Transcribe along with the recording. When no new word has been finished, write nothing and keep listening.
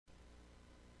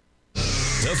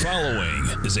The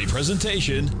following is a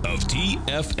presentation of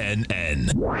TFNN.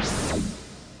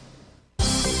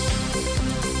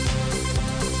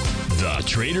 The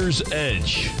Trader's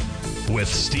Edge with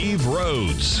Steve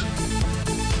Rhodes.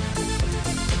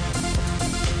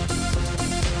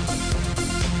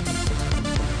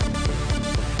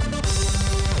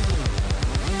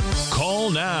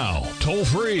 Call now, toll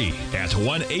free at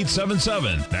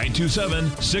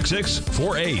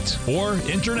 1-877-927-6648 or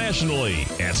internationally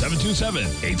at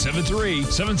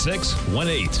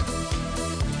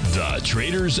 727-873-7618. The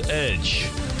Trader's Edge.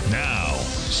 Now,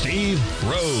 Steve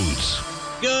Rhodes.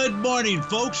 Good morning,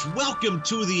 folks. Welcome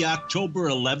to the October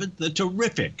 11th, the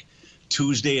terrific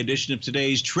Tuesday edition of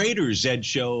today's Trader's Edge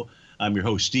show. I'm your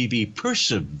host, Stevie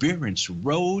Perseverance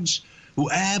Rhodes, who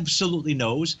absolutely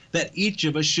knows that each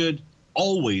of us should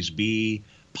always be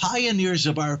pioneers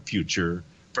of our future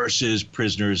versus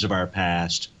prisoners of our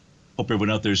past. Hope everyone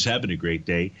out there is having a great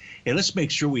day. Hey, let's make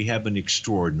sure we have an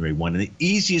extraordinary one. And the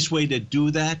easiest way to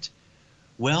do that,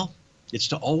 well, it's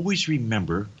to always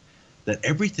remember that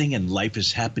everything in life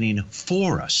is happening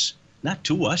for us, not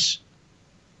to us.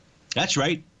 That's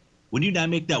right. When you and I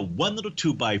make that one little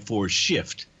 2x4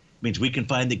 shift, it means we can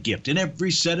find the gift in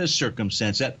every set of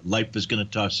circumstance that life is going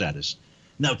to toss at us.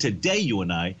 Now, today, you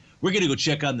and I, we're going to go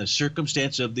check on the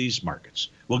circumstance of these markets.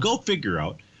 We'll go figure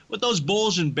out what those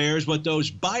bulls and bears, what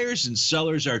those buyers and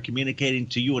sellers are communicating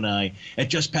to you and I at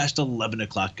just past 11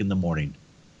 o'clock in the morning.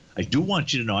 I do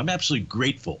want you to know I'm absolutely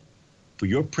grateful for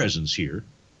your presence here.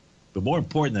 But more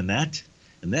important than that,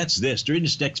 and that's this, during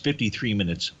this next 53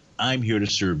 minutes, I'm here to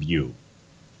serve you.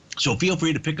 So feel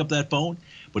free to pick up that phone.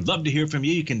 Would love to hear from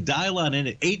you. You can dial on in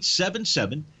at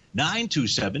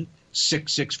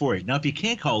 877-927-6648. Now, if you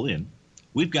can't call in,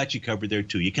 we've got you covered there,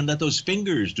 too. You can let those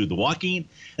fingers do the walking.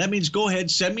 That means go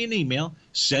ahead, send me an email,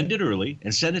 send it early,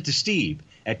 and send it to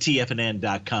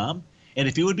steve@tfnn.com. And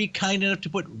if you would be kind enough to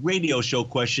put radio show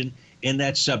question in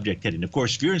that subject heading. Of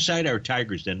course, if you're inside our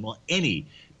Tigers Den, well, any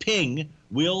ping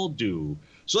will do.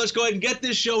 So let's go ahead and get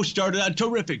this show started on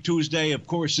terrific Tuesday. Of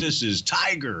course, this is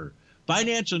Tiger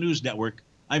Financial News Network.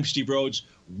 I'm Steve Rhodes.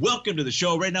 Welcome to the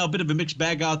show. Right now, a bit of a mixed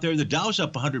bag out there. The Dow's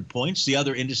up 100 points. The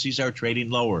other indices are trading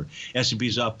lower.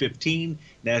 S&P's off 15,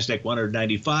 NASDAQ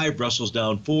 195, Russell's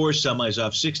down 4, Semi's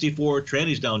off 64,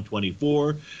 Tranny's down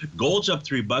 24, Gold's up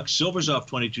 $3, Silver's off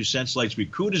 22 cents, Light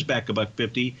Sweet Crude is back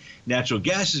 $1.50, natural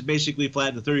gas is basically flat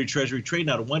in the 30 Treasury, trading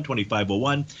out at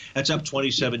 125.01. That's up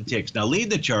 27 ticks. Now, lead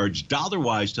the charge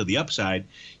dollar-wise to the upside.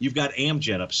 You've got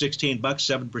Amgen up $16,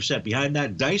 7%. Behind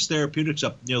that, Dice Therapeutics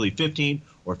up nearly 15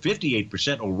 or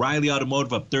 58%. O'Reilly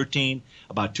Automotive up 13,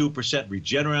 about 2%.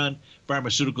 Regeneron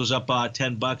Pharmaceuticals up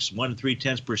 $10, 1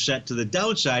 3/10%. To the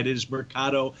downside is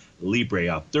Mercado Libre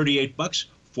up $38,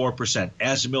 4%.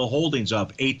 Azimil Holdings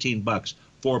up $18,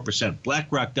 4%.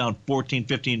 BlackRock down 14,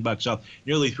 $15 off,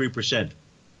 nearly 3%.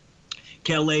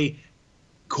 Calais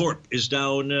Corp is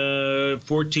down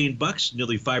 $14,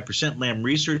 nearly 5%. Lam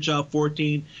Research off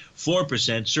 14,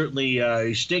 4%. Certainly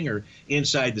a stinger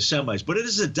inside the semis. But it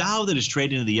is the Dow that is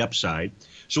trading to the upside.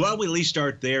 So why don't we at least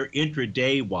start there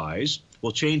intraday-wise?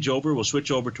 We'll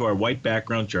switch over to our white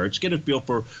background charts, get a feel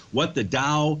for what the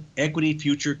Dow equity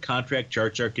future contract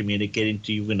charts are communicating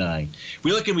to you and I.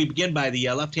 We begin by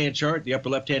the left-hand chart, the upper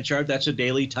left-hand chart. That's a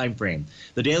daily time frame.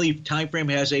 The daily time frame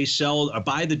has a sell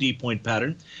buy the D point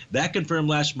pattern. That confirmed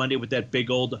last Monday with that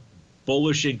big old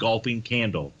bullish engulfing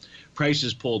candle. Price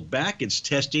is pulled back. It's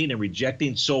testing and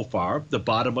rejecting so far the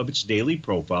bottom of its daily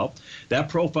profile. That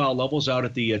profile levels out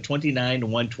at the 29 to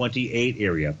 128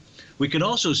 area. We can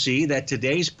also see that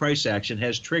today's price action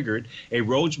has triggered a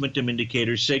Rhodes Momentum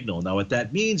Indicator signal. Now, what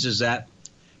that means is that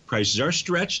prices are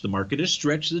stretched. The market is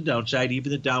stretched to the downside, even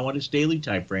the Dow on its daily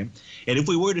time frame. And if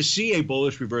we were to see a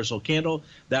bullish reversal candle,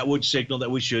 that would signal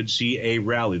that we should see a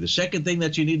rally. The second thing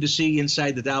that you need to see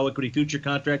inside the Dow equity future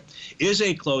contract is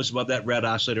a close above that red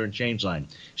oscillator and change line.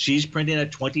 She's printing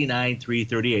at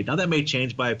 29,338. Now, that may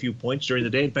change by a few points during the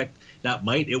day. In fact, not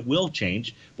might, it will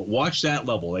change. But watch that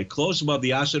level. A close above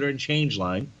the oscillator and change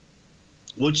line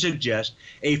would suggest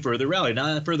a further rally.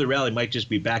 Now, that further rally might just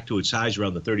be back to its highs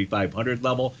around the 3,500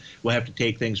 level. We'll have to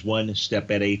take things one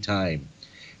step at a time.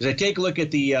 As I take a look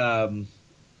at the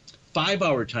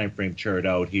 5-hour time frame chart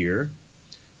out here,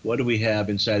 what do we have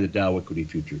inside the Dow equity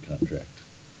future contract?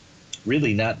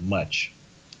 Really not much,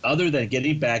 other than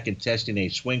getting back and testing a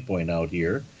swing point out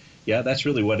here. Yeah, that's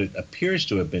really what it appears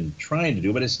to have been trying to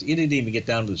do, but it didn't even get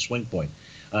down to the swing point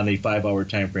on a 5-hour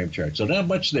time frame chart. So not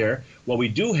much there. What we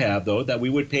do have, though, that we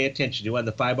would pay attention to on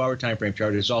the 5-hour time frame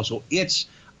chart is also its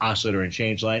oscillator and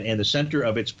change line and the center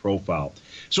of its profile.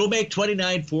 So we'll make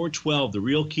 29,412 the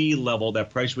real key level that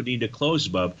price would need to close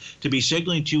above to be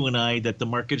signaling to you and I that the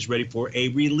market is ready for a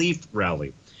relief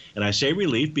rally. And I say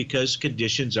relief because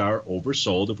conditions are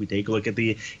oversold. If we take a look at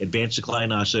the advanced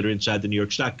decline oscillator inside the New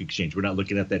York Stock Exchange, we're not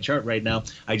looking at that chart right now.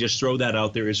 I just throw that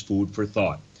out there as food for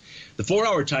thought. The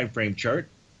 4-hour time frame chart,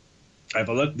 I have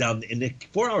a look down in the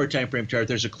 4-hour time frame chart.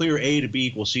 There's a clear A to B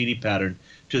equals CD pattern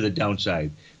to the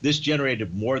downside. This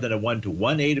generated more than a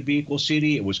 1-to-1 A to B equals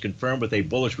CD. It was confirmed with a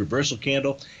bullish reversal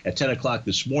candle at 10 o'clock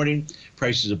this morning.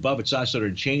 Price is above its oscillator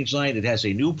and change line. It has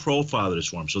a new profile that is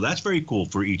formed. So that's very cool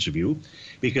for each of you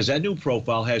because that new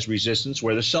profile has resistance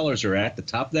where the sellers are at. The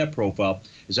top of that profile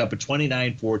is up at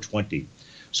 29,420.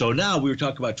 So now we were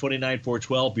talking about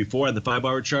 29,412 before on the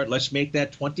 5-hour chart. Let's make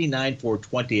that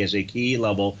 29,420 as a key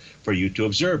level for you to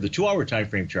observe. The 2-hour time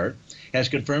frame chart has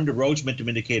confirmed a Rhodes momentum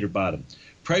indicator bottom.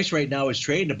 Price right now is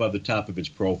trading above the top of its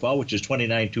profile, which is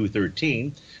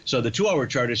 29,213. So the 2-hour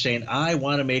chart is saying, I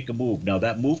want to make a move. Now,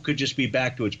 that move could just be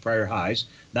back to its prior highs,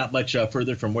 not much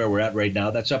further from where we're at right now.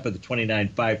 That's up at the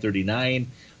 29,539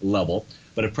 level.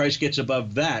 But if price gets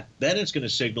above that, then it's going to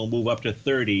signal move up to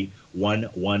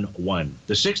 30,111.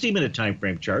 The 60-minute time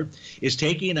frame chart is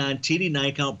taking on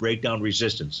TD9 count breakdown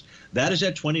resistance. That is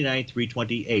at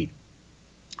 29,328.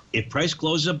 If price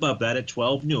closes above that at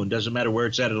 12 noon, doesn't matter where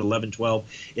it's at 11:12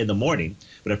 in the morning,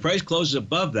 but if price closes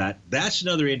above that, that's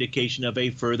another indication of a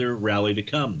further rally to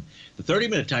come. The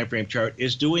 30-minute time frame chart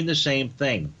is doing the same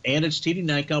thing, and its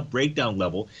TD9 count breakdown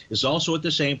level is also at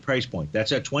the same price point.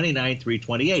 That's at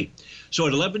 29,328. So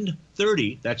at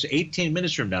 11:30, that's 18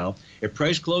 minutes from now, if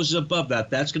price closes above that,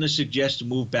 that's going to suggest a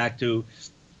move back to,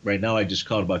 right now I just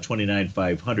called about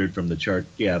 29,500 from the chart.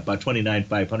 Yeah, about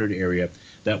 29,500 area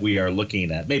that we are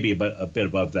looking at, maybe a bit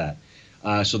above that.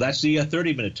 So that's the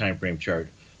 30-minute time frame chart.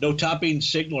 No topping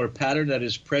signal or pattern that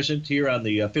is present here on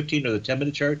the 15 or the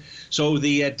 10-minute chart. So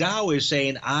the Dow is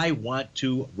saying, I want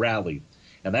to rally.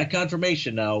 And that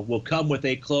confirmation now will come with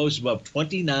a close above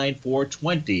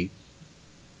 29,420.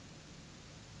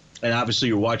 And obviously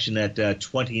you're watching that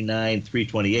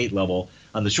 29,328 level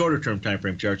on the shorter term time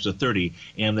frame charts, the 30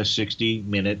 and the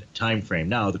 60-minute time frame.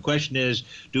 Now, the question is,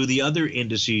 do the other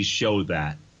indices show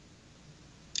that?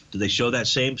 Do they show that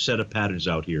same set of patterns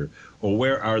out here? Or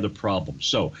where are the problems?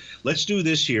 So let's do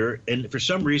this here. And for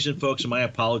some reason, folks, my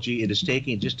apology, it is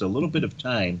taking just a little bit of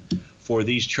time for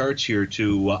these charts here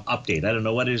to update. I don't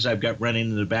know what it is I've got running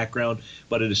in the background,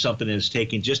 but it is something that is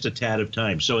taking just a tad of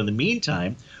time. So in the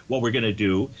meantime, what we're going to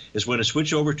do is we're going to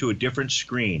switch over to a different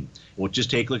screen. We'll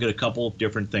just take a look at a couple of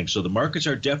different things. So the markets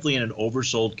are definitely in an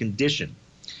oversold condition.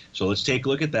 So let's take a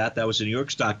look at that. That was the New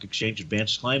York Stock Exchange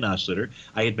Advanced Decline Oscillator.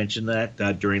 I had mentioned that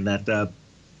during that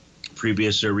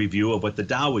previous review of what the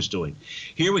Dow was doing.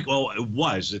 Here we go. It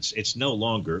was. It's no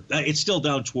longer. It's still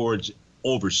down towards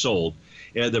oversold.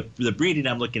 The reading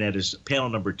I'm looking at is panel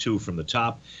number 2 from the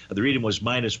top. The reading was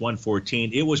minus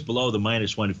 114. It was below the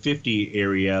minus 150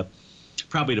 area,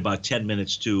 probably at about 10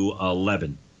 minutes to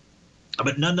 11.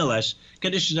 But nonetheless,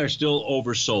 conditions are still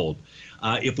oversold.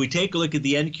 If we take a look at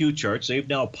the NQ charts, they've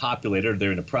now populated.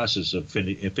 They're in the process of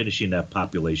finishing that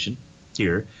population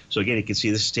here. So again, you can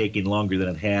see this is taking longer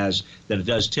than it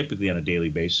does typically on a daily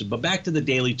basis. But back to the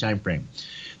daily time frame.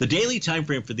 The daily time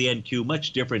frame for the NQ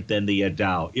much different than the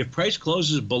Dow. If price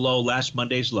closes below last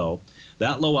Monday's low,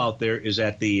 that low out there is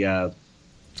at the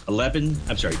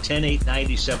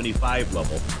 10,890.75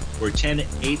 level. We're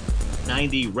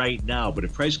 10,890 right now, but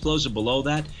if price closes below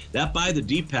that, that buy the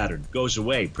D pattern goes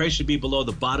away. Price should be below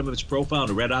the bottom of its profile in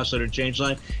the red oscillator and change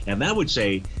line, and that would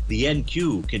say the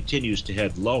NQ continues to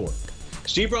head lower.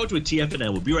 Steve Rhodes with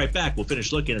TFNN. We'll be right back. We'll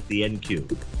finish looking at the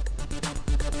NQ.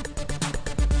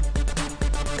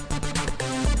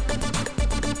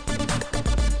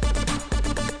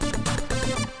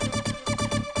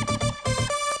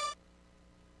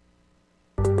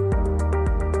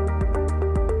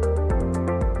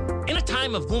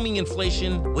 Of booming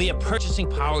inflation, where your purchasing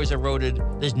power is eroded,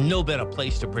 there's no better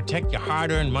place to protect your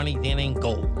hard-earned money than in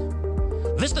gold.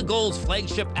 Vista Gold's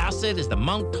flagship asset is the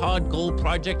Mount Todd Gold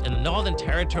Project in the Northern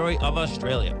Territory of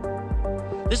Australia.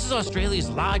 This is Australia's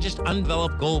largest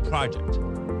undeveloped gold project.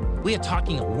 We are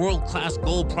talking a world-class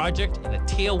gold project in a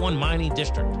Tier 1 mining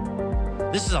district.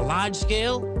 This is a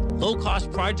large-scale,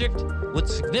 low-cost project with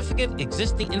significant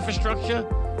existing infrastructure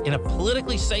in a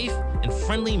politically safe and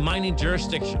friendly mining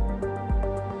jurisdiction.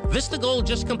 Vista Gold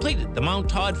just completed the Mount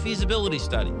Todd feasibility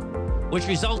study, which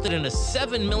resulted in a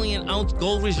 7 million ounce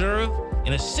gold reserve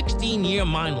and a 16-year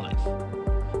mine life.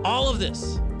 All of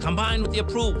this, combined with the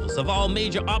approvals of all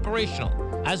major operational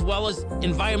as well as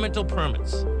environmental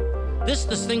permits. This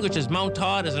distinguishes Mount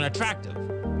Todd as an attractive,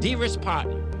 de-risk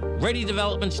partner, ready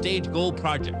development stage gold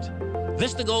project.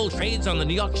 Vista Gold trades on the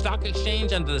New York Stock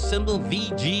Exchange under the symbol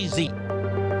VGZ.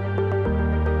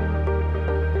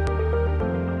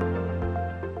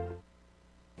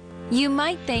 You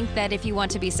might think that if you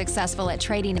want to be successful at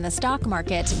trading in the stock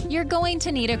market, you're going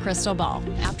to need a crystal ball.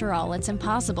 After all, it's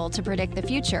impossible to predict the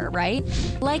future, right?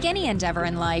 Like any endeavor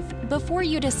in life, before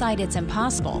you decide it's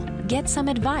impossible, get some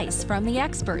advice from the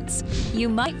experts. You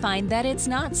might find that it's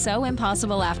not so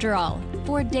impossible after all.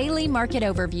 For daily market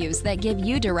overviews that give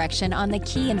you direction on the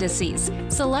key indices,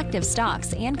 selective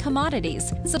stocks, and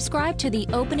commodities, subscribe to the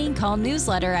Opening Call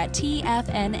newsletter at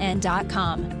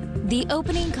TFNN.com. The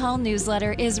Opening Call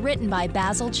newsletter is written by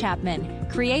Basil Chapman,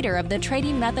 creator of the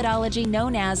trading methodology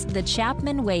known as the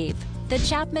Chapman Wave. The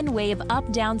Chapman Wave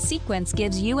up-down sequence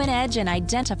gives you an edge in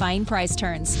identifying price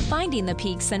turns, finding the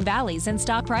peaks and valleys in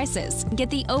stock prices. Get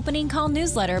the Opening Call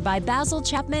newsletter by Basil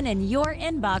Chapman in your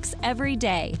inbox every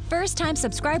day. First-time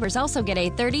subscribers also get a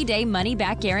 30-day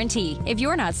money-back guarantee. If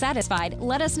you're not satisfied,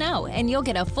 let us know, and you'll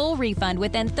get a full refund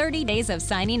within 30 days of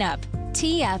signing up.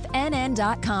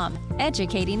 TFNN.com,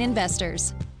 educating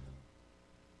investors.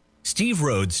 Steve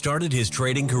Rhodes started his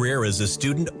trading career as a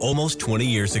student almost 20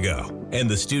 years ago, and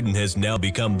the student has now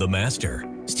become the master.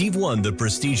 Steve won the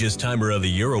prestigious Timer of the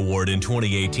Year award in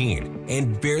 2018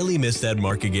 and barely missed that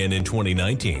mark again in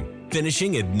 2019,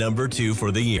 finishing at number 2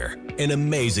 for the year. An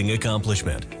amazing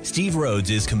accomplishment. Steve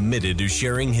Rhodes is committed to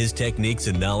sharing his techniques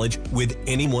and knowledge with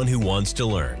anyone who wants to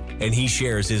learn, and he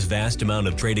shares his vast amount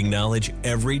of trading knowledge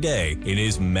every day in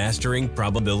his Mastering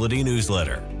Probability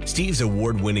newsletter. Steve's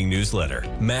award-winning newsletter,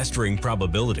 Mastering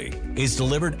Probability, is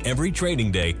delivered every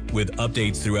trading day with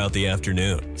updates throughout the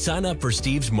afternoon. Sign up for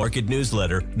Steve's market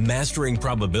newsletter, Mastering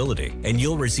Probability, and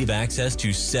you'll receive access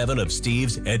to 7 of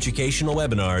Steve's educational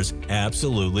webinars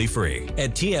absolutely free.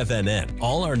 At TFNN,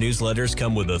 all our newsletters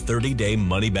come with a 30-day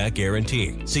money-back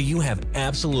guarantee, so you have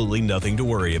absolutely nothing to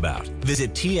worry about.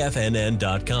 Visit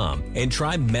TFNN.com and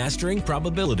try Mastering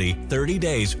Probability 30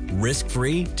 days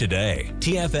risk-free today.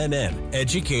 TFNN,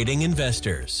 educating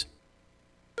investors.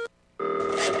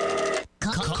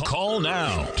 Call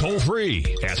now, toll free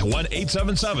at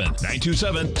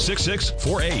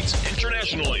 1-877-927-6648.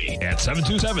 Internationally at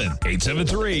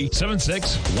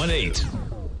 727-873-7618.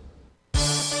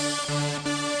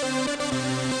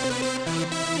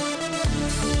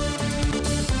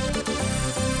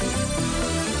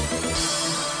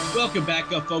 Welcome back,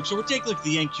 folks. So we'll take a look at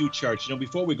the NQ charts. You know,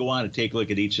 before we go on and take a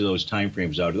look at each of those time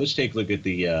frames out, let's take a look at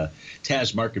the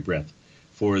TAS market breadth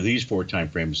for these 4 time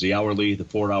frames: the hourly, the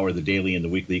 4-hour, the daily, and the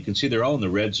weekly. You can see they're all in the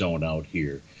red zone out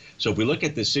here. So if we look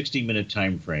at the 60-minute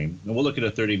time frame, and we'll look at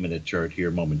a 30-minute chart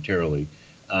here momentarily.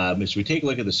 As we take a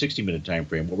look at the 60-minute time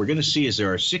frame, what we're going to see is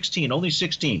there are only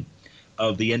 16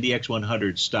 of the NDX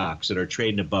 100 stocks that are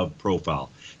trading above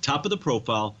profile. Top of the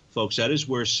profile, folks, that is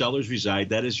where sellers reside.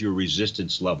 That is your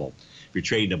resistance level. If you're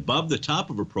trading above the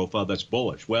top of a profile, that's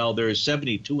bullish. Well, there is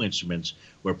 72 instruments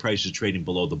where price is trading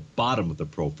below the bottom of the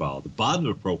profile. The bottom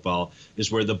of the profile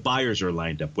is where the buyers are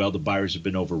lined up. Well, the buyers have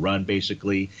been overrun,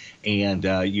 basically, and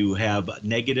you have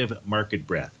negative market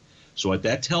breadth. So what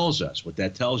that tells us, what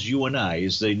that tells you and I,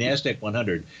 is the NASDAQ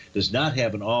 100 does not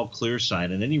have an all-clear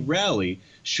sign, and any rally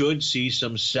should see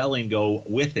some selling go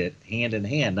with it, hand in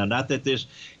hand. Now, not that this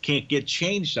can't get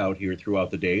changed out here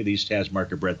throughout the day, these TAS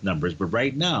market breadth numbers, but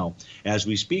right now, as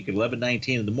we speak at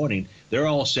 11:19 in the morning, they're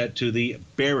all set to the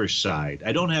bearish side.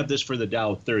 I don't have this for the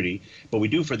Dow 30, but we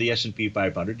do for the S&P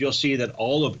 500. You'll see that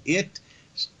all of it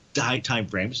time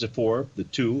frames, the 4, the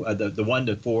 2, the 1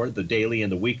 to 4, the daily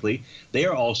and the weekly, they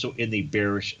are also in the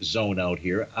bearish zone out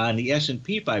here. On the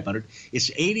S&P 500, it's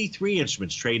 83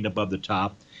 instruments trading above the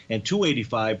top and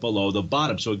 285 below the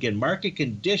bottom. So again, market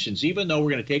conditions, even though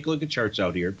we're going to take a look at charts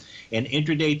out here, and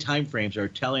intraday time frames are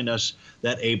telling us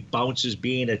that a bounce is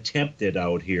being attempted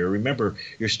out here. Remember,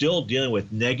 you're still dealing with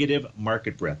negative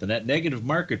market breadth, and that negative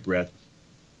market breadth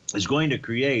is going to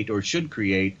create, or should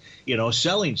create,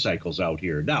 selling cycles out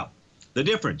here. Now, the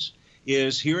difference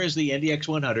is here is the NDX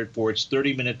 100 for its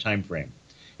 30-minute time frame.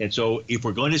 And so if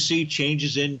we're going to see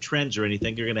changes in trends or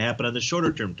anything, they're going to happen on the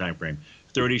shorter term time frame.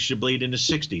 30 should bleed into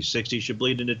 60, 60 should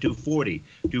bleed into 240,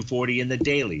 240 in the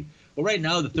daily. Well, right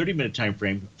now, the 30-minute time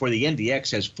frame for the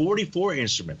NDX has 44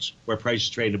 instruments where price is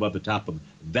trading above the top of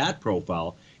that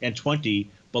profile and 20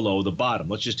 below the bottom.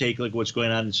 Let's just take a look at what's going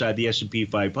on inside the S&P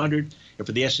 500. And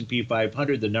for the S&P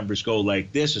 500, the numbers go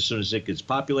like this as soon as it gets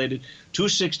populated: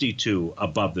 262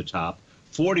 above the top,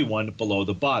 41 below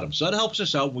the bottom. So that helps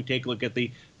us out when we take a look at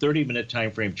the 30-minute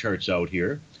time frame charts out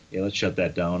here. Yeah, let's shut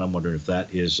that down. I'm wondering if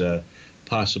that is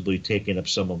possibly taking up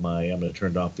some of my, I'm going to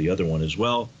turn off the other one as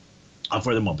well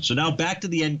for the moment. So now back to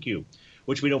the NQ.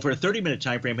 which we know for a 30-minute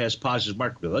time frame has positive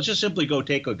market. Let's just simply go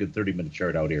take a good 30-minute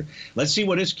chart out here. Let's see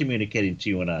what it's communicating to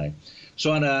you and I.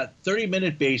 So on a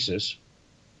 30-minute basis,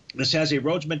 this has a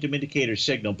Rhodes momentum indicator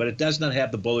signal, but it does not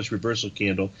have the bullish reversal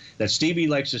candle that Stevie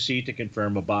likes to see to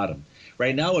confirm a bottom.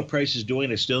 Right now, what price is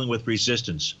doing is dealing with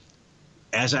resistance.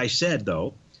 As I said,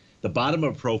 though, the bottom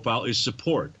of a profile is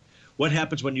support. What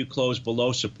happens when you close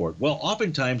below support? Well,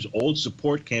 oftentimes, old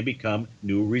support can become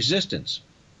new resistance.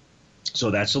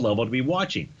 So that's the level to be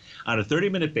watching. On a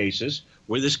 30-minute basis,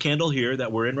 where this candle here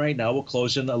that we're in right now will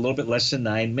close in a little bit less than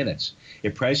 9 minutes.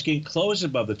 If price can close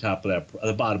above the top of that,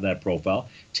 the bottom of that profile,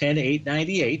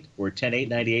 10,898, we're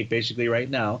 10,898 basically right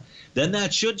now, then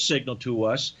that should signal to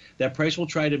us that price will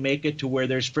try to make it to where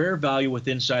there's fair value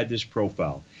within inside this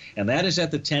profile. And that is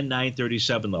at the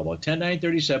 10,937 level. At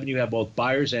 10,937, you have both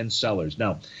buyers and sellers.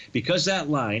 Now, because that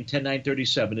line,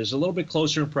 10,937, is a little bit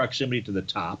closer in proximity to the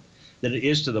top than it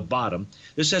is to the bottom,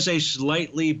 this has a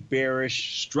slightly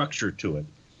bearish structure to it.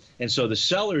 And so the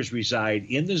sellers reside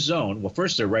in the zone. Well,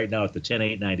 first, they're right now at the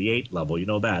 10,898 level. You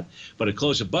know that. But a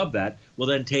close above that will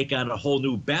then take on a whole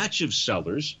new batch of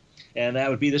sellers. And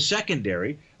that would be the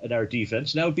secondary in our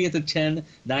defense. And that would be at the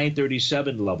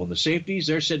 10,937 level. And the safeties,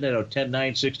 they're sitting at a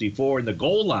 10,964. And the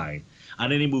goal line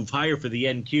on any move higher for the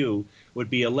NQ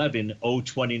would be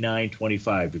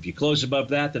 11,029.25. If you close above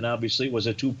that, then obviously it was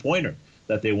a two-pointer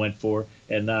that they went for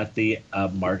and not the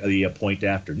point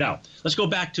after. Now, let's go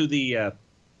back to the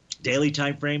daily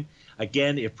time frame.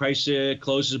 Again, if price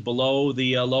closes below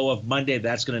the low of Monday,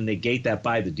 that's going to negate that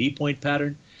by the D point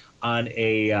pattern. On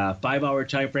a 5-hour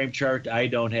time frame chart, I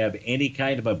don't have any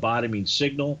kind of a bottoming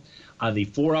signal. On the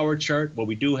 4-hour chart, what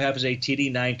we do have is a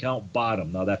TD9 count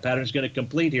bottom. Now, that pattern is going to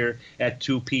complete here at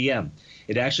 2 p.m.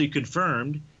 It actually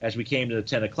confirmed as we came to the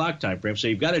 10 o'clock time frame. So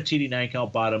you've got a TD9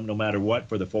 count bottom no matter what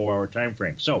for the 4-hour time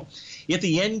frame. So if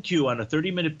the NQ on a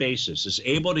 30-minute basis is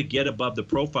able to get above the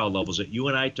profile levels that you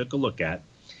and I took a look at,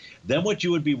 then what you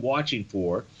would be watching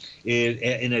for is,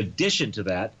 in addition to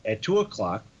that, at 2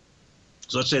 o'clock,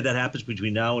 so let's say that happens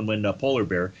between now and when Polar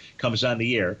Bear comes on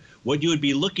the air, what you would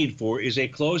be looking for is a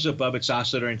close above its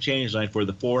oscillator and change line for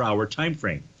the 4-hour time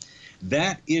frame.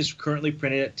 That is currently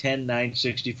printed at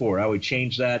 10,964. I would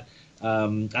change that.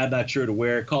 I'm not sure to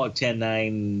where. Call it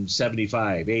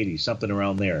 10,975, 80, something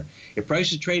around there. If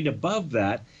price is trading above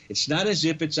that, it's not as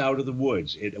if it's out of the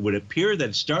woods. It would appear that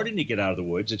it's starting to get out of the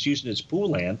woods. It's using its pool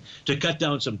land to cut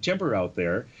down some timber out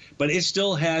there, but it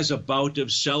still has a bout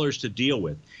of sellers to deal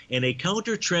with. And a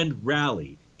counter trend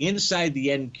rally inside the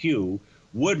NQ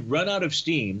would run out of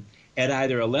steam at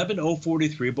either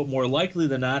 11,043, but more likely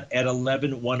than not at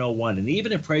 11,101. And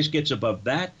even if price gets above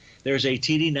that, there's a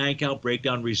TD9 count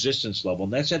breakdown resistance level,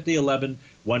 and that's at the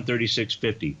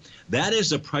 11,136.50. That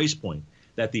is the price point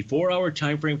that the 4-hour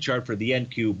time frame chart for the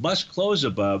NQ must close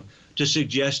above to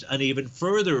suggest an even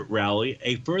further rally,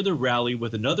 a further rally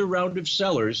with another round of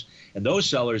sellers, and those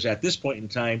sellers at this point in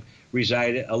time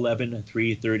reside at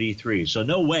 11,333. So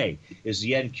no way is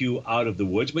the NQ out of the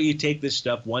woods, but you take this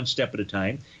stuff one step at a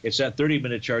time. It's that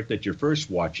 30-minute chart that you're first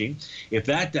watching. If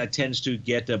that tends to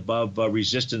get above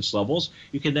resistance levels,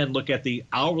 you can then look at the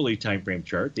hourly time frame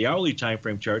chart. The hourly time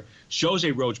frame chart shows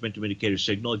a Rhodes momentum indicator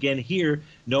signal. Again, here,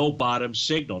 no bottom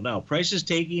signal. Now, price is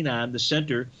taking on the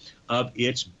center of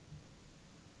its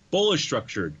bullish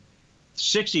structured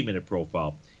 60-minute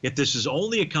profile. If this is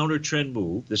only a counter trend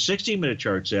move, the 60-minute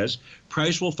chart says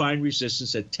price will find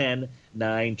resistance at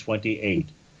 10,928.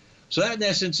 So that, in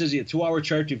essence, is a 2-hour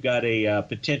chart. You've got a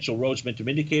potential Rhodes momentum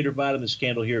indicator bottom. This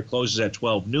candle here closes at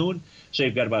 12 noon. So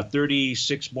you've got about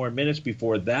 36 more minutes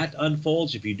before that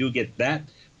unfolds. If you do get that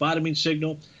bottoming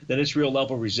signal, then its real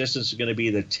level of resistance is going to be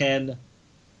the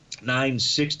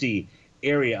 10,960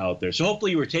 area out there. So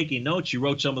hopefully you were taking notes. You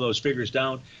wrote some of those figures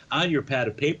down on your pad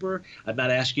of paper. I'm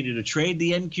not asking you to trade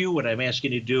the NQ. What I'm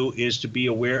asking you to do is to be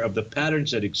aware of the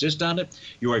patterns that exist on it.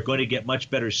 You are going to get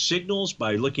much better signals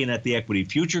by looking at the equity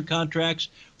future contracts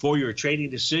for your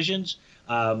trading decisions.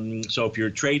 So if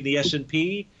you're trading the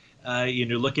S&P and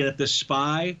you're looking at the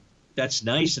SPY, that's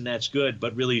nice and that's good,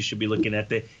 but really you should be looking at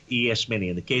the ES Mini.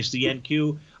 In the case of the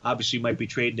NQ, obviously you might be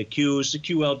trading the Qs, the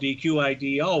QLD,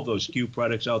 QID, all of those Q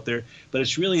products out there, but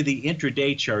it's really the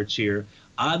intraday charts here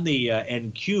on the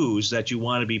NQs that you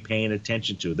want to be paying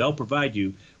attention to. They'll provide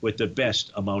you with the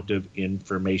best amount of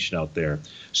information out there.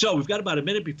 So we've got about a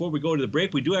minute before we go to the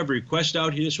break. We do have a request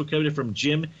out here. This will come in from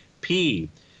Jim P.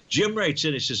 Jim writes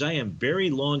in, he says, I am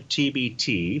very long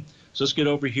TBT. So let's get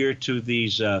over here to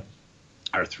these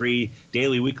our 3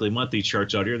 daily, weekly, monthly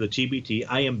charts out here, the TBT.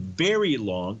 I am very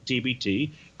long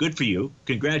TBT. Good for you.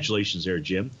 Congratulations there,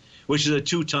 Jim, which is a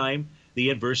 2-time the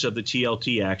inverse of the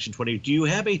TLT action 20. Do you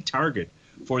have a target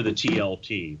for the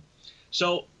TLT.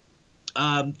 So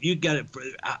you got it.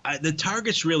 The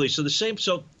target's really so the same.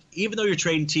 So even though you're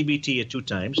trading TBT at 2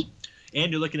 times, and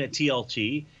you're looking at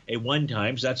TLT at 1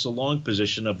 times, that's the long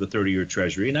position of the 30-year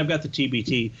Treasury. And I've got the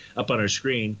TBT up on our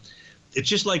screen. It's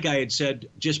just like I had said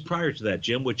just prior to that,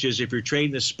 Jim, which is if you're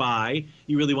trading the SPY,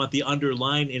 you really want the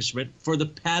underlying instrument for the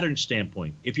pattern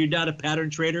standpoint. If you're not a pattern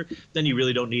trader, then you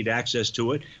really don't need access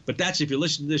to it. But that's if you're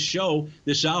listening to this show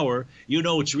this hour, you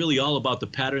know it's really all about the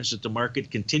patterns that the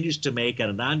market continues to make on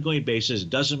an ongoing basis. It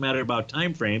doesn't matter about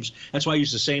time frames. That's why I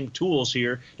use the same tools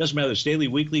here. It doesn't matter if it's daily,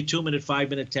 weekly, 2-minute,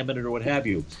 5-minute, 10-minute, or what have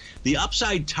you. The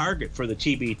upside target for the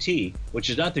TBT, which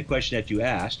is not the question that you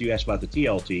asked about the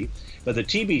TLT, but the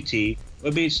TBT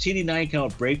would be its TD9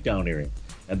 count breakdown area.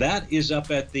 And that is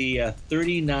up at the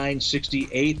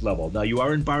 3968 level. Now, you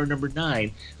are in bar number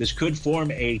 9. This could form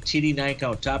a TD9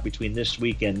 count top between this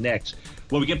week and next.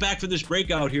 When we get back from this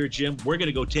breakout here, Jim, we're going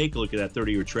to go take a look at that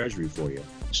 30-year Treasury for you.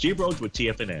 Steve Rhodes with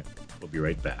TFNN. We'll be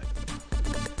right back.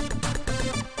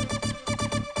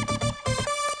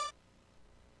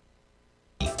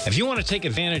 If you want to take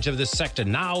advantage of this sector,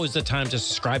 now is the time to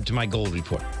subscribe to my Gold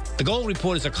Report. The Gold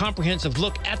Report is a comprehensive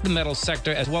look at the metals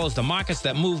sector as well as the markets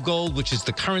that move gold, which is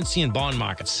the currency and bond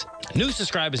markets. New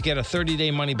subscribers get a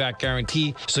 30-day money-back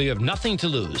guarantee, so you have nothing to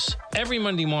lose. Every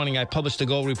Monday morning, I publish the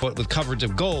Gold Report with coverage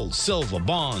of gold, silver,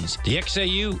 bonds, the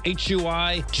XAU,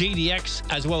 HUI, GDX,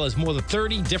 as well as more than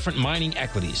 30 different mining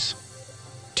equities.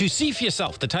 To see for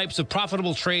yourself the types of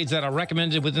profitable trades that are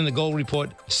recommended within the Gold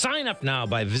Report, sign up now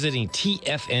by visiting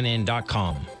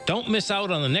TFNN.com. Don't miss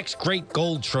out on the next great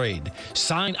gold trade.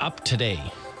 Sign up today.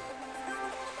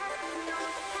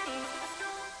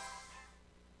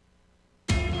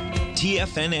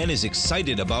 TFNN is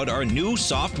excited about our new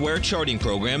software charting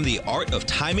program, The Art of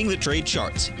Timing the Trade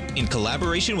Charts. In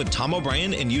collaboration with Tom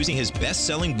O'Brien and using his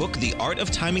best-selling book, The Art of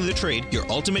Timing the Trade, Your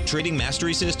Ultimate Trading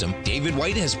Mastery System, David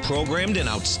White has programmed an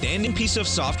outstanding piece of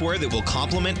software that will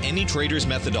complement any trader's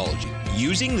methodology.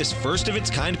 Using this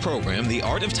first-of-its-kind program, The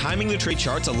Art of Timing the Trade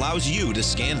Charts allows you to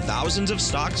scan thousands of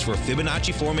stocks for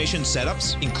Fibonacci formation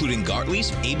setups, including Gartley's,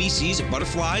 ABC's,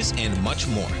 butterflies, and much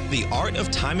more. The Art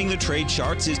of Timing the Trade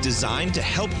Charts is designed to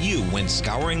help you when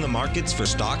scouring the markets for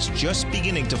stocks just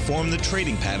beginning to form the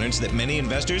trading patterns that many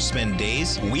investors spend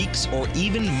days, weeks, or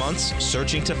even months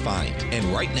searching to find. And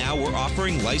right now, we're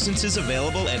offering licenses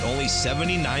available at only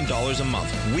 $79 a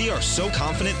month. We are so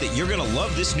confident that you're going to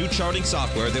love this new charting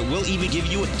software that will even give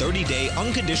you a 30-day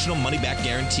unconditional money-back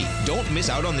guarantee. Don't miss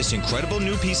out on this incredible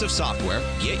new piece of software.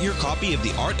 Get your copy of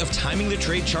The Art of Timing the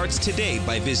Trade Charts today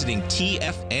by visiting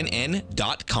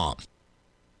TFNN.com.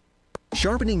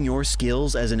 Sharpening your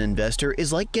skills as an investor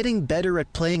is like getting better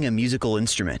at playing a musical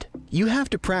instrument. You have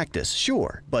to practice,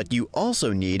 sure, but you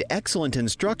also need excellent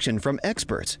instruction from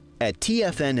experts. At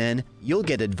TFNN, you'll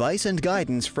get advice and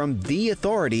guidance from the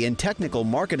authority in technical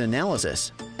market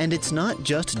analysis. And it's not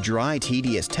just dry,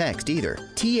 tedious text either.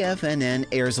 TFNN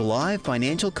airs live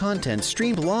financial content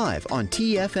streamed live on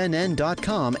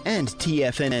TFNN.com and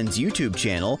TFNN's YouTube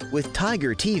channel with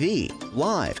Tiger TV,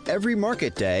 live every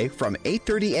market day from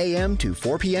 8:30 a.m. to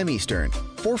 4 p.m. Eastern.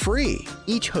 For free.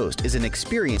 Each host is an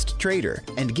experienced trader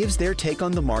and gives their take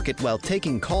on the market while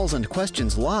taking calls and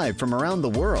questions live from around the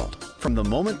world. From the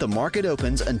moment the market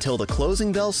opens until the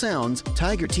closing bell sounds,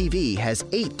 Tiger TV has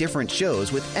 8 different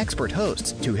shows with expert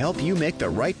hosts to help you make the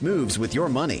right moves with your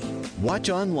money. Watch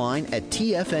online at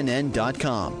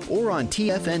TFNN.com or on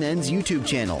TFNN's YouTube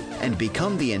channel and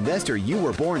become the investor you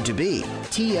were born to be.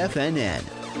 TFNN,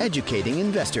 educating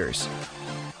investors.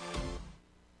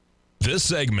 This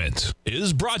segment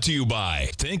is brought to you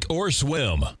by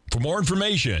Thinkorswim. For more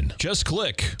information, just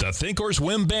click the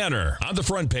Thinkorswim banner on the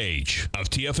front page of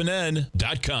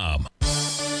TFNN.com.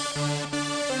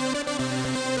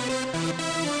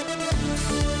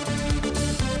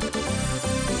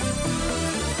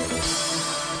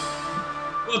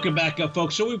 Welcome back up,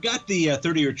 folks. So we've got the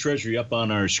 30-year Treasury up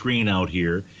on our screen out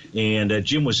here, and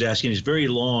Jim was asking, he's very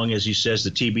long, as he says,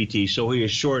 the TBT, so he is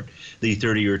short the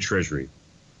 30-year Treasury.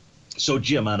 So,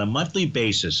 Jim, on a monthly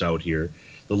basis out here,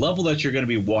 the level that you're going to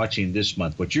be watching this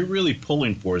month, what you're really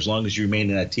pulling for, as long as you remain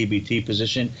in that TBT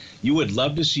position, you would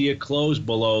love to see it close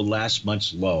below last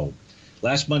month's low.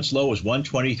 Last month's low was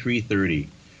 123.30.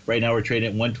 Right now we're trading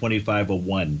at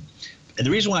 125.01. And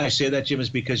the reason why I say that, Jim, is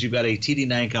because you've got a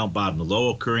TD9 count bottom, the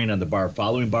low occurring on the bar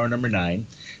following bar number 9.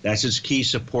 That's its key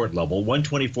support level,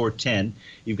 124.10.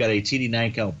 You've got a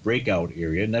TD9 count breakout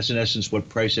area, and that's in essence what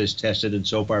price has tested and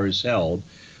so far has held.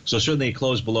 So certainly a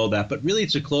close below that, but really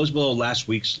it's a close below last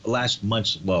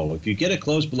month's low. If you get a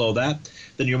close below that,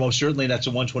 then you're most certainly, that's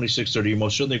a 126.30. You're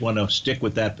most certainly going to stick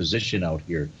with that position out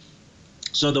here.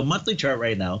 So the monthly chart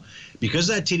right now, because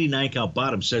that TD9 count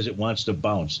bottom says it wants to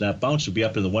bounce. That bounce would be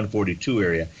up in the 142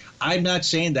 area. I'm not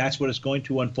saying that's what it's going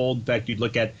to unfold. In fact, you'd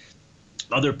look at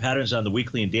other patterns on the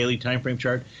weekly and daily time frame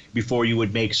chart before you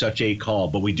would make such a call.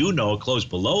 But we do know it closed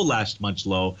below last month's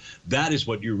low. That is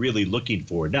what you're really looking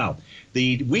for. Now,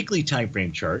 the weekly time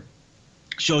frame chart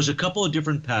shows a couple of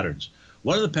different patterns.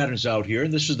 One of the patterns out here,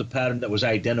 and this is the pattern that was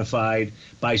identified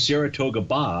by Saratoga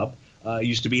Bob,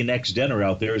 used to be an ex-denner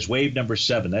out there, is wave number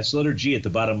 7. That's the letter G at the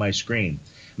bottom of my screen.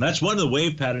 And that's one of the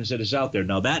wave patterns that is out there.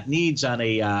 Now, that needs on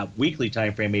a weekly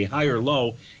time frame a higher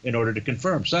low in order to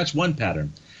confirm. So that's one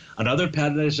pattern. Another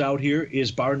pattern that is out here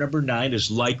is bar number 9 is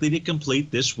likely to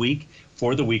complete this week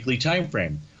for the weekly time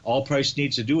frame. All price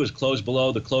needs to do is close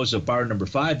below the close of bar number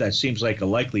 5. That seems like a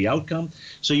likely outcome.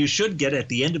 So you should get at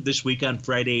the end of this week on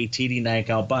Friday a TD9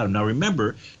 count bottom. Now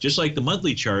remember, just like the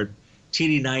monthly chart,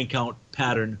 TD9 count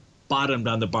pattern bottomed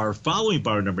on the bar following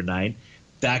bar number 9.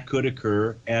 That could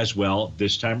occur as well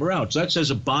this time around. So that says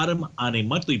a bottom on a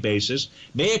monthly basis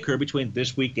may occur between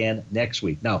this week and next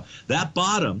week. Now, that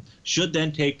bottom should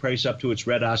then take price up to its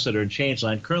red oscillator and change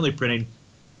line, currently printing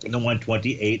in the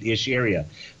 128-ish area.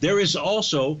 There is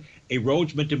also a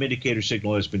Rhodes momentum indicator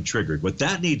signal has been triggered. What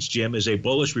that needs, Jim, is a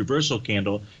bullish reversal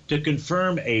candle to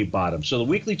confirm a bottom. So the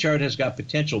weekly chart has got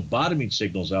potential bottoming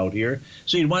signals out here,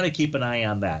 so you'd want to keep an eye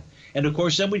on that. And, of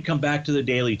course, then we'd come back to the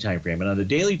daily time frame. And on the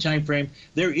daily time frame,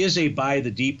 there is a buy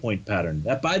the D point pattern.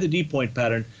 That buy the D point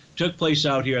pattern took place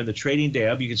out here on the trading day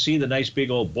of. You can see the nice big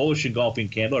old bullish engulfing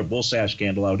candle or bull sash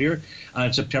candle out here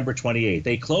on September 28th.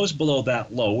 They closed below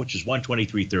that low, which is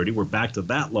 123.30. We're back to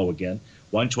that low again,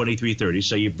 123.30.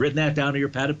 So you've written that down on your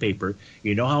pad of paper.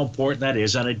 You know how important that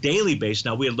is on a daily basis.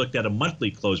 Now, we had looked at a monthly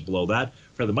close below that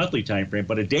for the monthly time frame,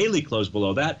 but a daily close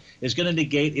below that is going to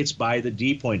negate its buy the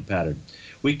D point pattern.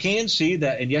 We can see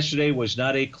that, and yesterday was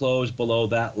not a close below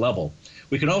that level.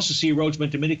 We can also see Rhodes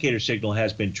momentum indicator signal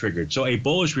has been triggered. So a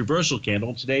bullish reversal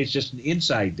candle, today is just an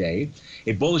inside day,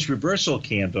 a bullish reversal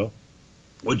candle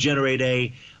would generate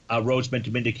a Rhodes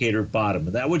momentum indicator bottom.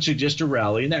 And that would suggest a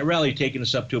rally, and that rally taking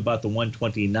us up to about the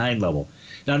 129 level.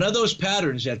 Now, none of those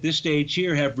patterns at this stage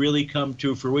here have really come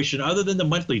to fruition other than the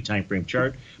monthly time frame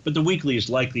chart, but the weekly is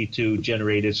likely to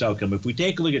generate its outcome. If we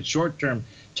take a look at short-term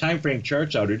time frame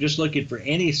charts out here, just looking for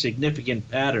any significant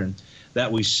pattern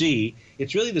that we see,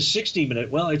 it's really the 60-minute,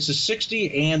 well, it's the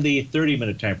 60 and the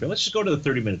 30-minute time frame. Let's just go to the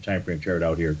 30-minute time frame chart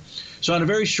out here. So on a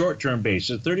very short-term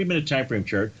basis, 30-minute time frame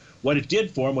chart, what it did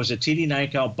form was a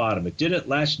TD9 count bottom. It did it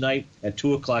last night at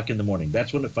 2 o'clock in the morning.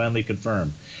 That's when it finally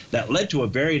confirmed. That led to a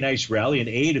very nice rally, an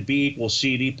A to B equals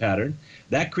CD pattern.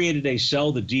 That created a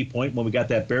sell the D point when we got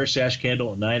that bear sash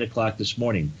candle at 9 o'clock this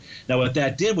morning. Now, what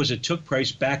that did was it took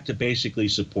price back to basically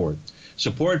support.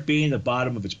 Support being the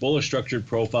bottom of its bullish structured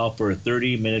profile for a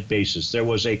 30-minute basis. There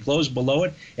was a close below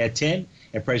it at 10,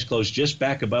 and price closed just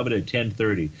back above it at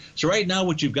 10:30. So right now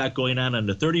what you've got going on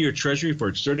the 30-year Treasury for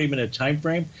its 30-minute time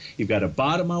frame, you've got a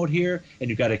bottom out here, and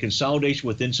you've got a consolidation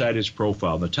with inside its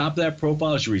profile. On the top of that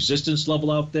profile is a resistance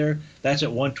level out there. That's at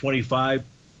 125.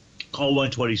 Call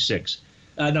 126.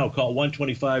 No, call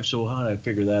 125. So how did I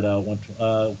figure that out?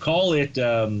 Call it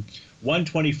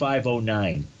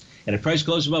 125.09. And if price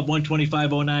closes above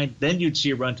 125.09, then you'd see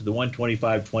a run to the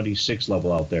 125.26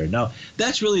 level out there. Now,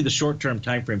 that's really the short-term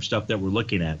time frame stuff that we're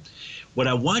looking at. What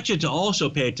I want you to also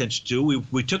pay attention to,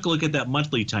 we took a look at that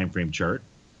monthly time frame chart.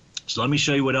 So let me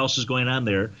show you what else is going on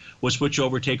there. We'll switch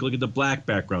over, take a look at the black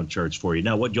background charts for you.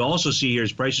 Now, what you'll also see here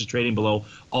is prices trading below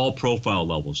all profile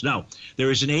levels. Now,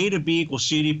 there is an A to B equals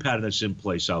CD pattern that's in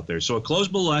place out there. So a close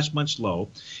below last month's low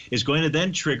is going to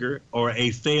then trigger or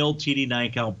a failed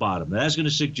TD9 count bottom. Now, that's going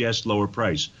to suggest lower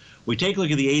price. We take a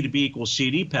look at the A to B equals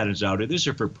CD patterns out here. These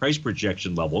are for price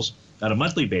projection levels on a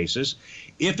monthly basis.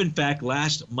 If, in fact,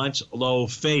 last month's low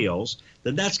fails,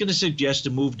 then that's going to suggest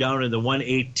a move down in the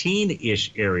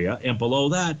 118-ish area, and below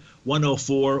that,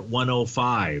 104,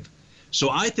 105.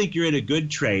 So I think you're in a good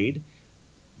trade.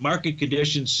 Market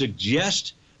conditions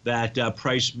suggest that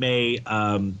price may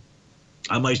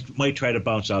I might try to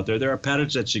bounce out there. There are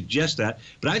patterns that suggest that,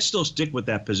 but I'd still stick with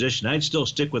that position. I'd still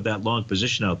stick with that long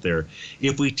position out there.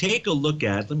 If we take a look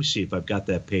at, let me see if I've got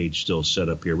that page still set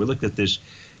up here. We looked at this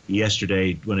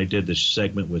yesterday when I did this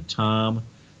segment with Tom.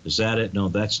 Is that it? No,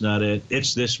 that's not it.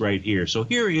 It's this right here. So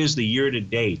here is the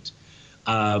year-to-date.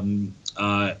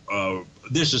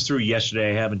 This is through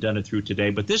yesterday. I haven't done it through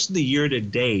today, but this is the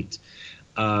year-to-date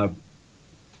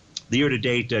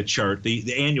chart,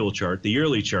 the annual chart, the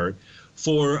yearly chart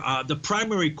for the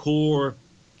primary core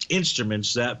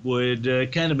instruments that would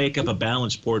kind of make up a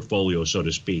balanced portfolio, so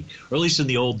to speak, or at least in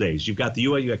the old days. You've got the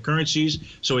U.S. You got currencies,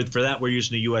 so for that we're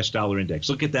using the U.S. dollar index.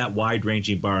 Look at that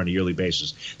wide-ranging bar on a yearly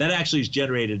basis. That actually has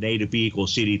generated an A to B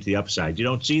equals CD to the upside. You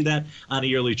don't see that on a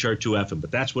yearly chart too often,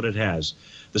 but that's what it has.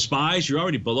 The SPYs, you're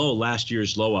already below last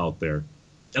year's low out there.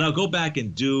 And I'll go back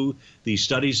and do the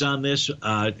studies on this.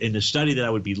 And the study that I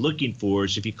would be looking for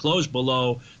is if you close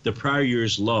below the prior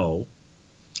year's low,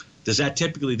 does that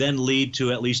typically then lead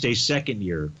to at least a second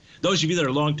year? Those of you that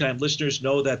are longtime listeners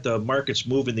know that the markets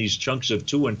move in these chunks of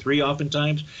 2 and 3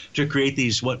 oftentimes to create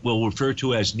these what we'll refer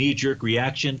to as knee-jerk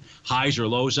reaction, highs or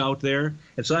lows out there.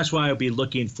 And so that's why I'll be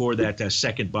looking for that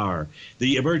second bar.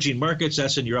 The emerging markets,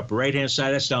 that's in your upper right-hand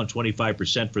side. That's down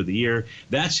 25% for the year.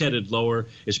 That's headed lower,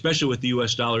 especially with the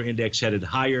U.S. dollar index headed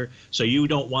higher. So you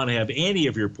don't want to have any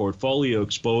of your portfolio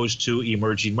exposed to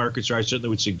emerging markets, or I certainly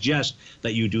would suggest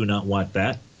that you do not want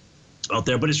that out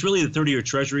there. But it's really the 30-year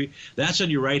Treasury. That's on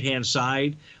your right-hand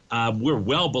side. We're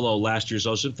well below last year's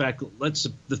lows. In fact,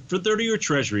 the 30-year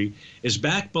Treasury is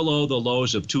back below the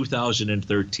lows of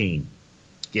 2013.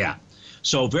 Yeah.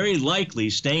 So very likely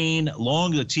staying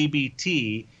long the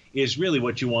TBT is really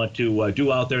what you want to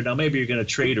do out there. Now, maybe you're going to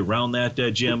trade around that,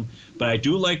 Jim, but I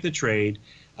do like the trade.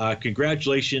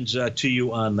 Congratulations to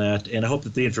you on that, and I hope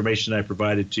that the information I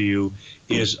provided to you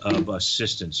is of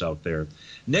assistance out there.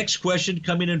 Next question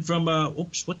coming in from,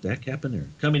 oops, what the heck happened there?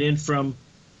 Coming in from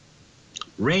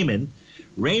Raymond.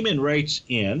 Raymond writes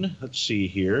in, let's see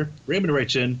here. Raymond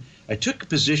writes in, I took a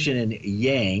position in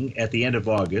Yang at the end of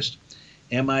August.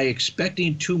 Am I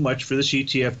expecting too much for this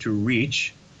ETF to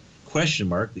reach, question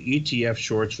mark, the ETF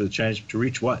shorts for the Chinese to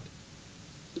reach what?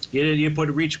 You put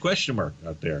a reach question mark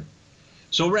out there.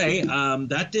 So, Ray,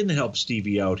 that didn't help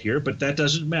Stevie out here, but that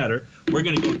doesn't matter. We're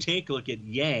going to go take a look at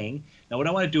Yang. Now, what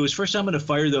I want to do is first I'm going to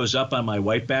fire those up on my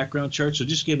white background chart, so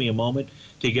just give me a moment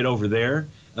to get over there.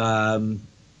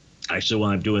 Actually,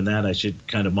 while I'm doing that, I should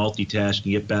kind of multitask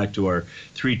and get back to our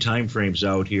 3 time frames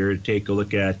out here to take a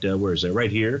look at, where is that?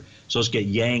 Right here. So let's get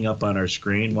Yang up on our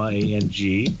screen,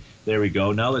 Y-A-N-G. There we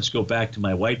go. Now let's go back to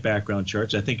my white background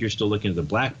charts. I think you're still looking at the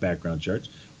black background charts,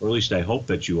 or at least I hope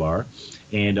that you are.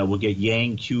 And we'll get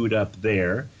Yang queued up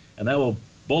there. And that will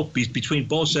both be between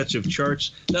both sets of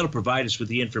charts. That'll provide us with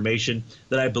the information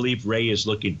that I believe Ray is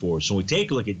looking for. So when we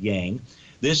take a look at Yang,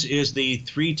 this is the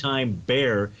 3-time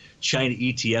bear China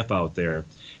ETF out there.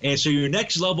 And so your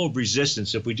next level of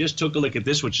resistance, if we just took a look at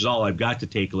this, which is all I've got to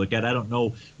take a look at, I don't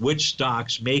know which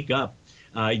stocks make up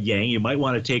Yang. You might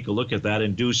want to take a look at that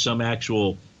and do some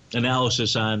actual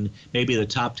analysis on maybe the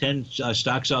top 10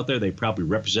 stocks out there. They probably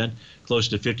represent close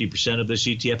to 50% of this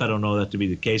ETF. I don't know that to be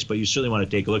the case, but you certainly want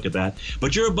to take a look at that.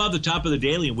 But you're above the top of the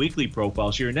daily and weekly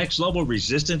profiles. So your next level of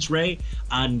resistance, Ray,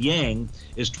 on Yang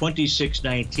is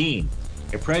 26.19.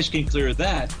 If price can clear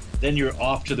that, then you're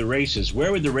off to the races.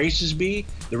 Where would the races be?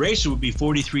 The races would be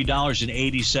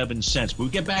 $43.87. When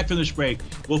we get back from this break,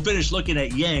 we'll finish looking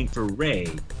at Yang for Ray.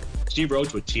 Steve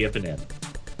Rhodes with TFNN.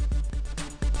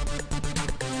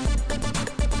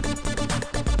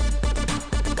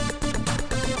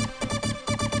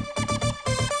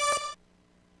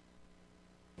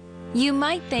 You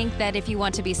might think that if you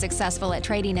want to be successful at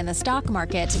trading in the stock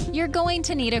market, you're going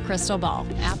to need a crystal ball.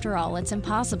 After all, it's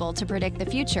impossible to predict the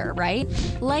future, right?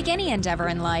 Like any endeavor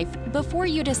in life, before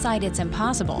you decide it's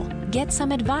impossible, get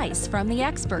some advice from the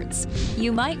experts.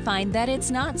 You might find that it's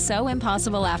not so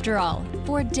impossible after all.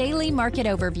 For daily market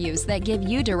overviews that give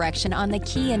you direction on the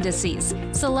key indices,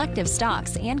 selective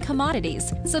stocks, and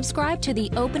commodities, subscribe to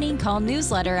the Opening Call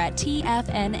newsletter at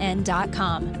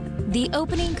TFNN.com. The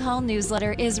Opening Call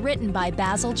newsletter is written by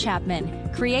Basil Chapman,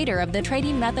 creator of the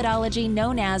trading methodology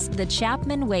known as the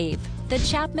Chapman Wave. The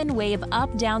Chapman Wave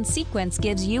up-down sequence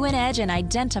gives you an edge in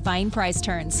identifying price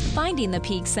turns, finding the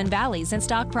peaks and valleys in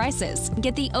stock prices.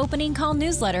 Get the Opening Call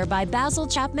newsletter by Basil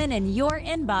Chapman in your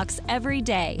inbox every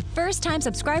day. First-time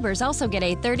subscribers also get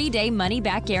a 30-day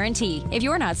money-back guarantee. If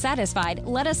you're not satisfied,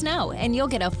 let us know, and you'll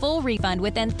get a full refund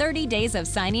within 30 days of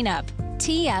signing up.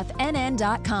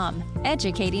 TFNN.com,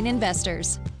 educating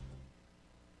investors.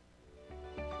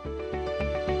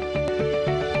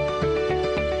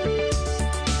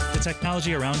 The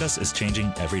technology around us is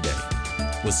changing every day.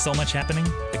 With so much happening,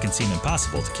 it can seem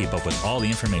impossible to keep up with all the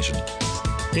information.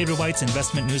 David White's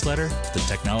investment newsletter, The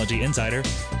Technology Insider,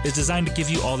 is designed to give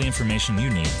you all the information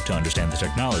you need to understand the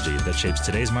technology that shapes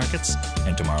today's markets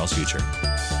and tomorrow's future.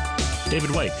 David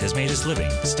White has made his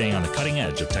living staying on the cutting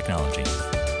edge of technology.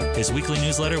 His weekly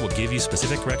newsletter will give you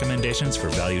specific recommendations for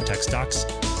value tech stocks,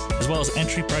 as well as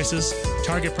entry prices,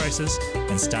 target prices,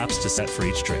 and stops to set for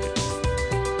each trade.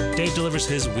 Dave delivers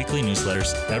his weekly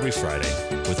newsletters every Friday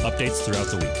with updates throughout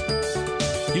the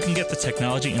week. You can get the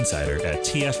Technology Insider at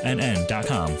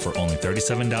TFNN.com for only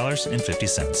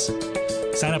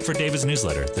 $37.50. Sign up for David's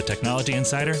newsletter, The Technology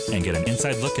Insider, and get an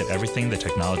inside look at everything the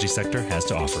technology sector has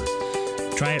to offer.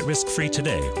 Try it risk-free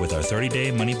today with our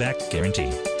 30-day money-back guarantee.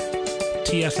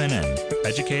 TFNN,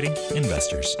 educating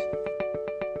investors.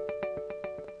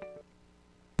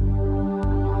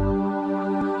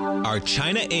 Are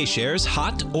China A-shares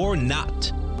hot or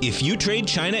not? If you trade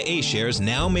China A-shares,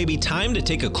 now may be time to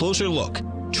take a closer look.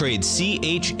 Trade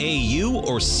CHAU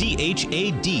or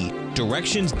CHAD,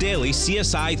 Directions Daily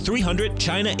CSI 300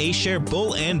 China A-share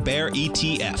Bull and Bear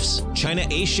ETFs. China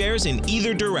A-shares in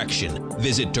either direction.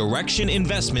 Visit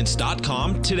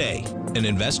directioninvestments.com today. An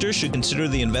investor should consider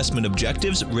the investment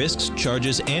objectives, risks,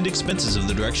 charges, and expenses of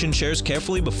the Direction shares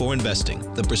carefully before investing.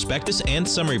 The prospectus and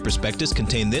summary prospectus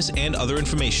contain this and other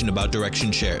information about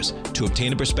Direction shares. To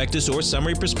obtain a prospectus or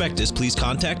summary prospectus, please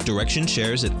contact Direction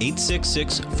Shares at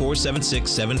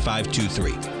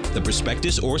 866-476-7523. The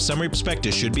prospectus or summary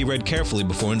prospectus should be read carefully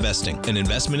before investing. An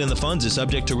investment in the funds is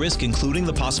subject to risk, including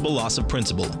the possible loss of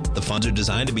principal. The funds are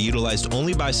designed to be utilized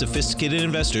only by sophisticated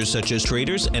investors such as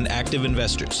traders and active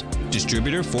investors.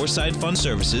 Distributor Foreside Fund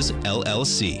Services,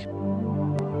 LLC.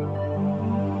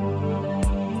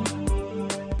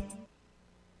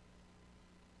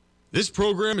 This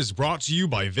program is brought to you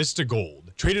by Vista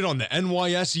Gold, traded on the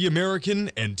NYSE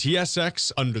American and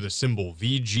TSX under the symbol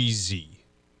VGZ.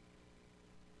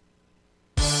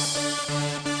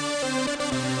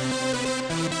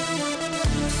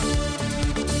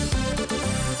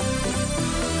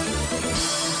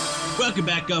 Welcome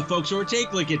back, folks. So we're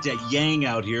taking a look at Yang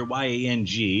out here,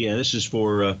 Y-A-N-G. This is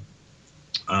for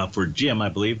Jim, I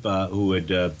believe, who had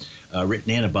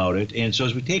written in about it. And so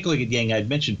as we take a look at Yang, I'd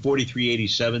mentioned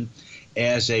 43.87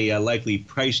 as a likely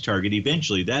price target.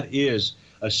 Eventually, that is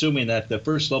assuming that the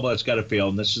first level that's got to fail,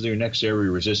 and this is their next area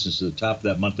of resistance to the top of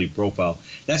that monthly profile.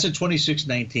 That's at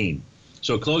 26.19.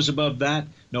 So close above that,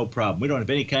 no problem. We don't have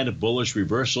any kind of bullish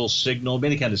reversal signal,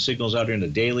 any kind of signals out here in the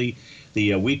daily.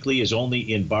 The weekly is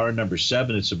only in bar number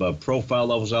 7. It's above profile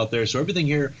levels out there. So everything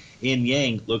here in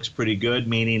Yang looks pretty good,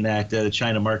 meaning that the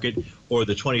China market or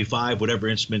the 25, whatever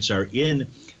instruments are in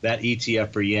that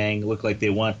ETF for Yang, look like they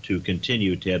want to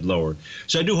continue to head lower.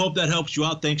 So I do hope that helps you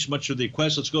out. Thanks so much for the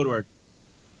request. Let's go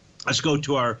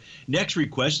to our next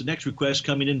request. The next request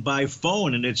coming in by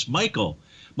phone, and it's Michael.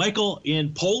 Michael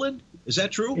in Poland? Is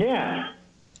that true? Yeah.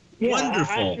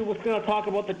 Wonderful. I actually was going to talk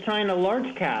about the China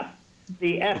large cap,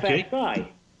 the FXI.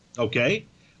 Okay.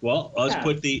 Well, let's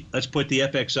put the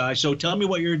FXI. So tell me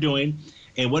what you're doing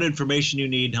and what information you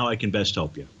need and how I can best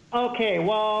help you. Okay.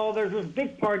 Well, there's this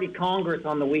big party Congress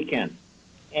on the weekend,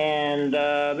 and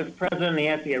this president, he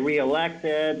has to get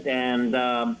reelected, and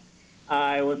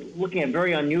I was looking at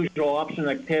very unusual option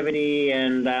activity,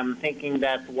 and I'm thinking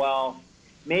that, well,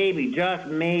 maybe, just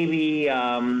maybe,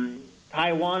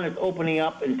 Taiwan is opening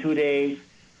up in 2 days.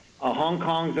 Hong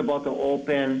Kong's about to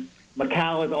open.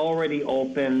 Macau is already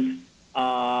opened.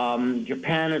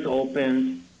 Japan is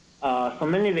opened. So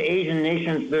many of the Asian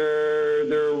nations,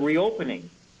 they're reopening.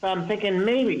 So I'm thinking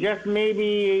maybe, just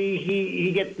maybe,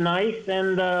 he gets nice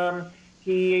and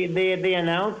they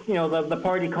announce, the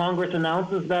party Congress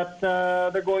announces that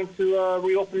they're going to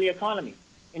reopen the economy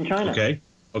in China.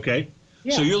 Okay.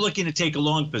 Yeah. So you're looking to take a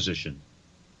long position.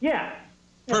 Yeah,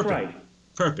 that's Perfect. right.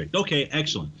 Perfect. Okay,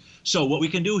 excellent. So what we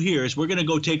can do here is we're going to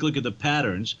go take a look at the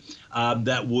patterns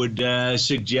that would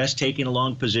suggest taking a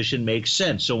long position makes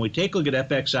sense. So when we take a look at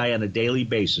FXI on a daily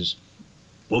basis,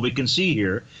 what we can see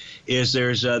here is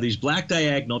there's these black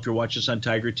diagonal, if you're watching this on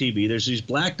Tiger TV, there's these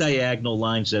black diagonal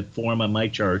lines that form on my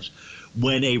charts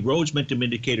when a Rhodes Momentum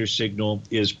Indicator signal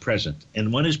is present.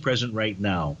 And one is present right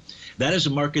now. That is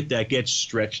a market that gets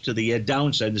stretched to the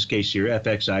downside. In this case here,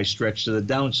 FXI stretched to the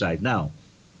downside. Now,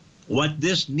 what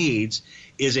this needs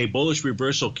is a bullish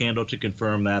reversal candle to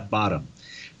confirm that bottom.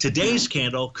 Today's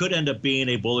candle could end up being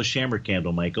a bullish hammer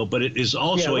candle, Michael, but it is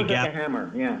also a gap. Like a hammer,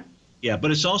 yeah. Yeah,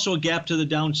 but it's also a gap to the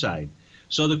downside.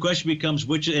 So the question becomes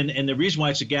which, and the reason why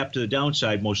it's a gap to the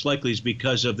downside most likely is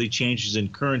because of the changes in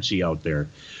currency out there.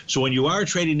 So when you are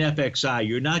trading FXI,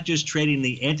 you're not just trading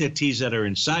the entities that are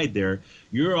inside there,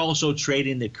 you're also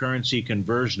trading the currency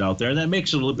conversion out there, and that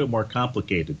makes it a little bit more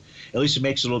complicated. At least it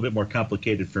makes it a little bit more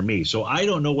complicated for me. So I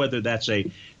don't know whether that's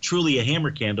truly a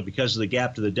hammer candle because of the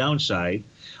gap to the downside.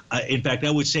 In fact,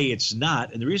 I would say it's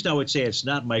not. And the reason I would say it's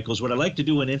not, Michael, is what I like to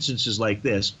do in instances like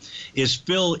this is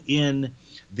fill in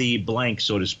the blank,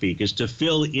 so to speak, is to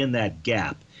fill in that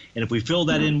gap. And if we fill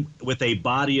that in with a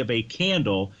body of a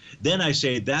candle, then I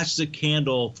say that's the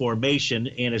candle formation,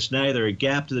 and it's neither a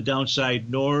gap to the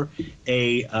downside nor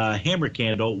a hammer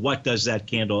candle. What does that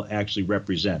candle actually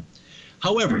represent?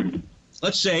 However,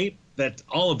 let's say that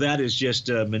all of that is just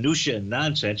minutia and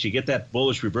nonsense. You get that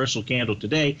bullish reversal candle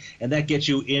today, and that gets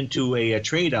you into a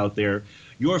trade out there.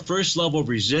 Your first level of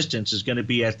resistance is going to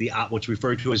be at the what's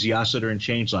referred to as the oscillator and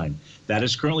change line. That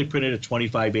is currently printed at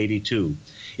 25.82.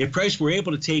 If price were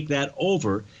able to take that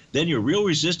over, then your real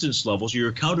resistance levels,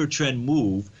 your counter trend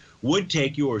move, would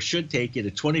take you or should take you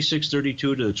to 26.32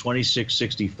 to the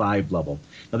 26.65 level.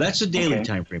 Now that's a daily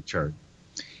time frame chart.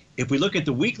 If we look at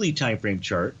the weekly time frame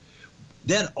chart,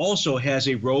 that also has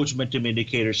a Rhodes momentum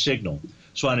indicator signal.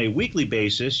 So on a weekly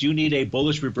basis, you need a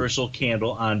bullish reversal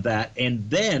candle on that, and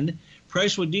then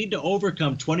price would need to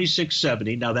overcome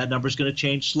 26.70. Now that number is going to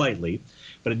change slightly,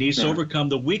 but it needs to overcome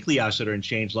the weekly oscillator and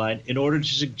change line in order to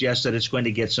suggest that it's going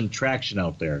to get some traction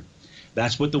out there.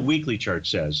 That's what the weekly chart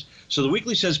says. So the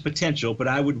weekly says potential, but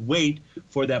I would wait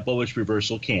for that bullish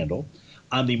reversal candle.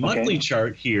 On the monthly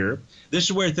chart here, this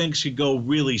is where things could go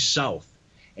really south.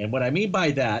 And what I mean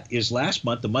by that is last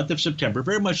month, the month of September,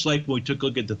 very much like when we took a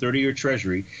look at the 30-year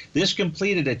Treasury, this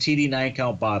completed a TD9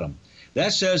 count bottom.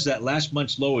 That says that last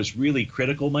month's low is really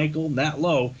critical, Michael. And that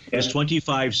low is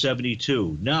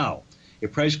 25.72. Now,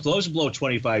 if price closes below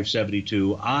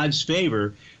 25.72, odds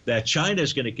favor that China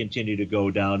is going to continue to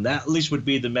go down. That at least would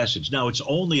be the message. Now, it's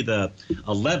only the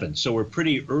 11th, so we're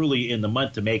pretty early in the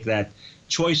month to make that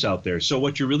choice out there. So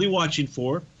what you're really watching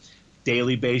for,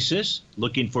 daily basis,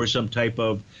 looking for some type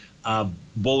of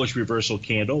bullish reversal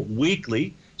candle.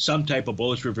 Weekly, some type of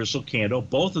bullish reversal candle.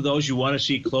 Both of those you want to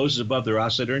see closes above their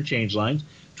oscillator and change lines,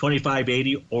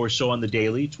 25.80 or so on the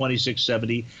daily,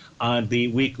 26.70 on the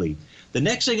weekly. The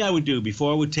next thing I would do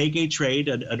before I would take a trade,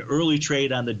 an early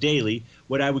trade on the daily,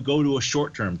 I would go to a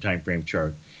short-term time frame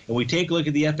chart. And we take a look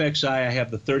at the FXI. I have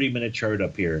the 30-minute chart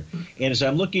up here. And as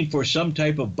I'm looking for some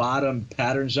type of bottom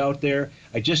patterns out there,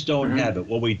 I just don't have it.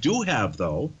 What we do have,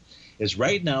 though, is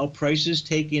right now price is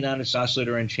taking on its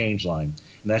oscillator and change line.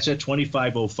 And that's at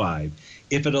 25.05.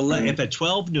 If at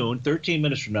 12 noon, 13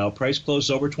 minutes from now, price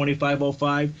closes over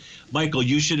 25.05, Michael,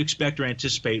 you should expect or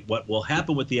anticipate what will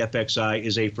happen with the FXI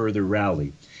is a further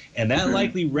rally. And that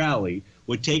likely rally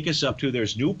would take us up to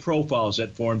there's new profiles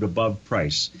that formed above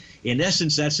price. In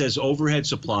essence, that says overhead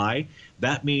supply.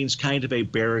 That means kind of a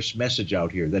bearish message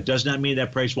out here. That does not mean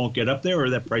that price won't get up there or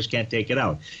that price can't take it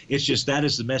out. It's just that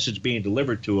is the message being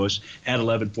delivered to us at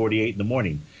 11:48 in the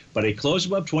morning. But a close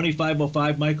above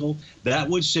 25.05, Michael, that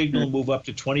would signal a move up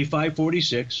to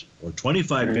 25.46 or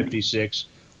 25.56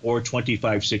 or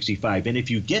 25.65. And if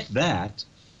you get that,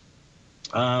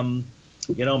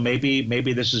 you know,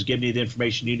 maybe this is giving you the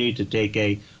information you need to take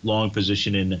a long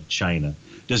position in China.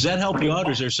 Does that help you out,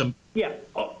 or is there some? Yeah,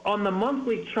 on the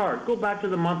monthly chart, go back to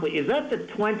the monthly. Is that the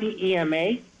 20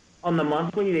 EMA on the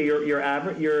monthly? Your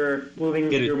average, your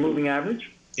moving average?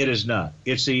 It is not.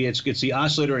 It's the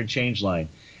oscillator and change line.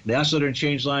 The oscillator and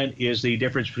change line is the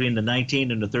difference between the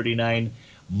 19 and the 39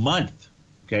 month.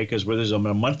 Okay, because where there's a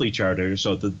monthly chart here,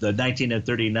 so the 19 and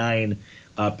 39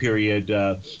 period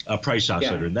price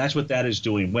oscillator, and that's what that is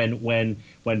doing.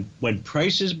 When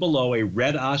price is below a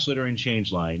red oscillator and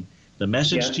change line, the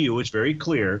message to you is very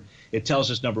clear. It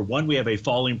tells us, number one, we have a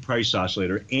falling price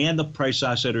oscillator, and the price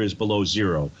oscillator is below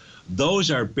zero. Those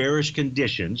are bearish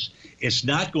conditions. It's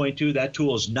not going to, that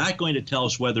tool is not going to tell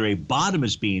us whether a bottom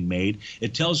is being made.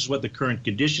 It tells us what the current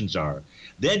conditions are.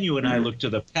 Then you and I look to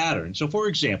the pattern. So, for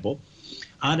example,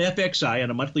 on FXI on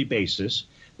a monthly basis,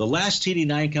 the last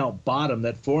TD9 count bottom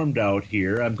that formed out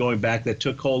here, I'm going back, that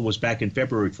took hold was back in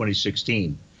February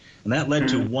 2016. And that led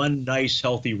to one nice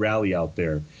healthy rally out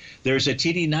there. There's a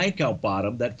TD9 count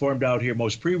bottom that formed out here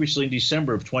most previously in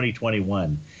December of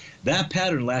 2021. That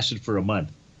pattern lasted for a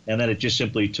month, and then it just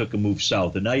simply took a move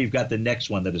south. And now you've got the next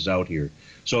one that is out here.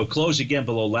 So it closed again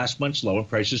below last month's low, and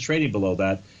price is trading below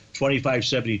that,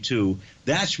 25.72.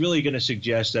 That's really going to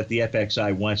suggest that the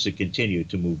FXI wants to continue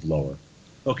to move lower.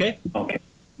 Okay? Okay.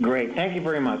 Great. Thank you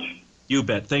very much. You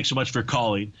bet. Thanks so much for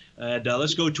calling. And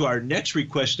let's go to our next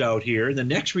request out here. The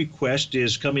next request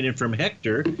is coming in from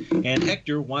Hector, and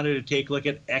Hector wanted to take a look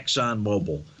at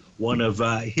ExxonMobil, one of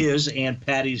his and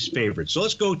Patty's favorites. So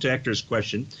let's go to Hector's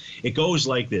question. It goes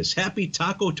like this. Happy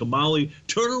Taco Tamale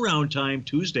turnaround time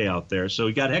Tuesday out there. So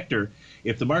we got Hector.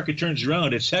 If the market turns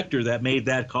around, it's Hector that made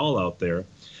that call out there.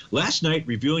 Last night,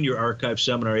 reviewing your archive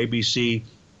seminar, ABC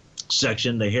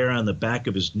section, the hair on the back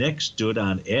of his neck stood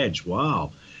on edge.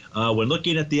 Wow. When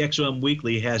looking at the XOM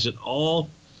Weekly, has it all.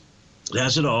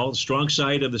 The strong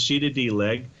side of the C to D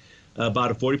leg,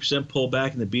 about a 40%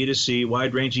 pullback in the B to C,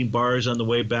 wide-ranging bars on the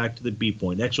way back to the B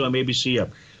point. XOM ABC up.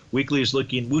 Weekly is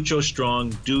looking mucho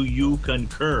strong. Do you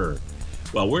concur?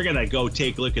 Well, we're going to go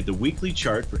take a look at the weekly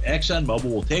chart for ExxonMobil.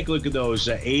 We'll take a look at those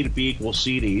A to B equals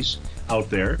CDs out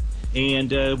there.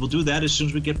 And we'll do that as soon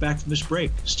as we get back from this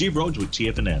break. Steve Rhodes with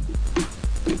TFNN.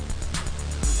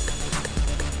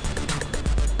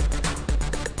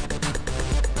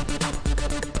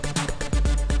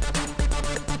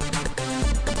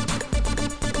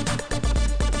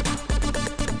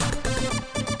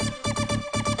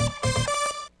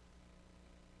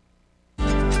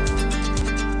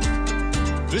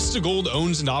 Vista Gold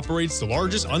owns and operates the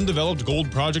largest undeveloped gold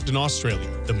project in Australia,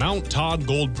 the Mount Todd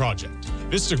Gold Project.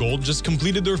 Vista Gold just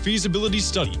completed their feasibility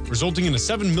study, resulting in a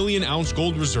 7 million ounce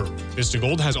gold reserve. Vista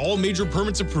Gold has all major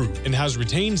permits approved and has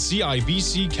retained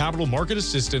CIBC capital market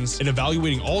assistance in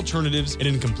evaluating alternatives and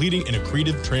in completing an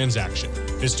accretive transaction.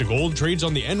 Vista Gold trades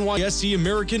on the NYSE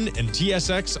American and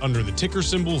TSX under the ticker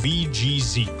symbol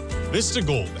VGZ. Vista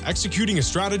Gold, executing a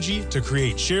strategy to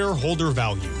create shareholder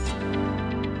value.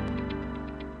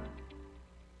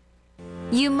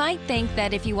 You might think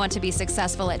that if you want to be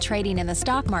successful at trading in the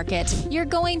stock market, you're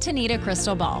going to need a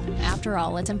crystal ball. After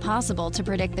all, it's impossible to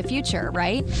predict the future,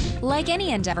 right? Like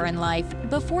any endeavor in life,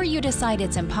 before you decide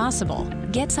it's impossible,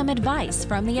 get some advice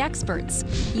from the experts.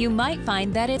 You might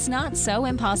find that it's not so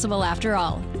impossible after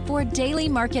all. For daily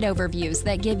market overviews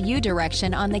that give you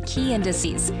direction on the key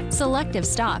indices, selective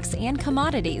stocks, and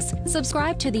commodities,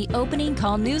 subscribe to the Opening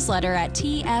Call newsletter at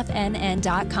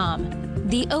TFNN.com.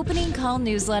 The Opening Call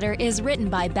newsletter is written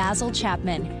by Basil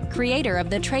Chapman, creator of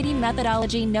the trading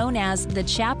methodology known as the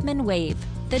Chapman Wave.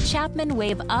 The Chapman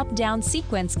Wave up-down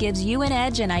sequence gives you an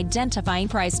edge in identifying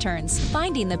price turns,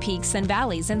 finding the peaks and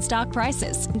valleys in stock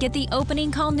prices. Get the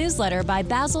Opening Call newsletter by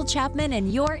Basil Chapman in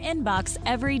your inbox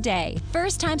every day.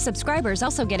 First-time subscribers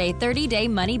also get a 30-day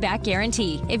money-back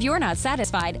guarantee. If you're not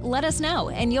satisfied, let us know,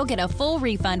 and you'll get a full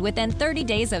refund within 30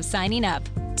 days of signing up.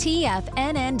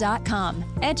 TFNN.com,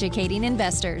 educating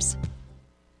investors.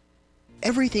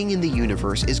 Everything in the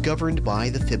universe is governed by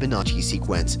the Fibonacci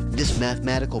sequence. This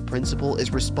mathematical principle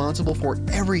is responsible for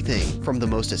everything from the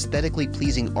most aesthetically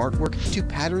pleasing artwork to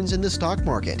patterns in the stock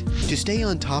market. To stay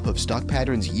on top of stock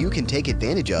patterns you can take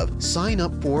advantage of, sign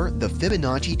up for the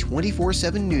Fibonacci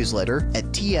 24/7 newsletter at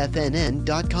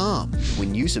TFNN.com.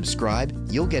 When you subscribe,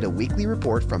 you'll get a weekly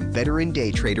report from veteran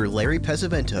day trader Larry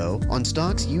Pesavento on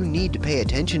stocks you need to pay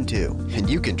attention to. And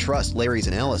you can trust Larry's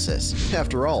analysis.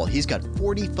 After all, he's got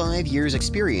 45 years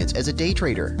experience as a day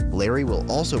trader. Larry will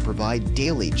also provide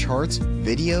daily charts,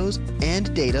 videos,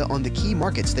 and data on the key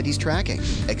markets that he's tracking.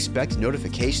 Expect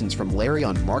notifications from Larry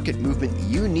on market movement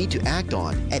you need to act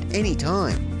on at any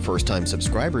time. First-time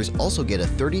subscribers also get a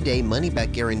 30-day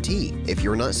money-back guarantee. If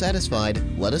you're not satisfied,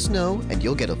 let us know and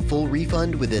you'll get a full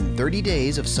refund within 30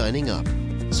 days of signing up.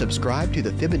 Subscribe to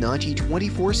the Fibonacci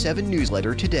 24/7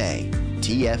 newsletter today.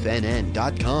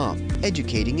 TFNN.com,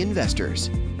 educating investors.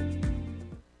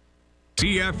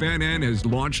 TFNN has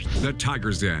launched the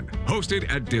Tiger's Den, hosted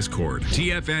at Discord.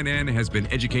 TFNN has been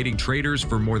educating traders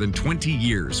for more than 20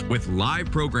 years, with live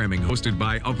programming hosted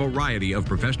by a variety of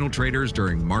professional traders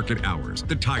during market hours.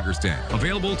 The Tiger's Den,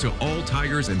 available to all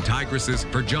tigers and tigresses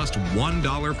for just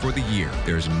 $1 for the year.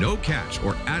 There's no catch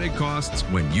or added costs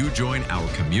when you join our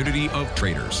community of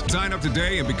traders. Sign up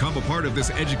today and become a part of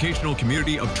this educational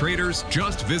community of traders.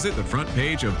 Just visit the front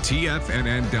page of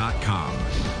TFNN.com.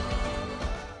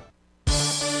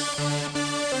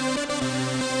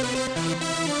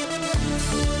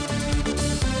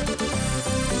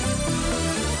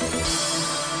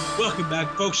 Welcome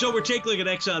back, folks. So we're taking a look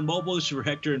at ExxonMobil. This is for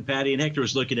Hector and Patty. And Hector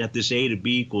is looking at this A to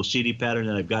B equals CD pattern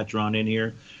that I've got drawn in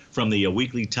here from the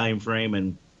weekly time frame.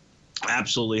 And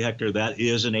absolutely, Hector, that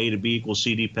is an A to B equals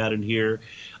CD pattern here.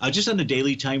 Just on the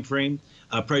daily time frame,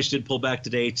 price did pull back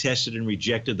today, tested and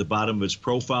rejected the bottom of its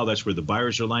profile. That's where the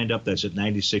buyers are lined up. That's at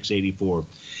 96.84.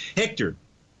 Hector,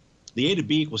 the A to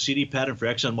B equals CD pattern for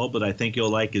ExxonMobil that I think you'll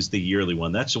like is the yearly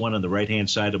one. That's the one on the right-hand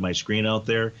side of my screen out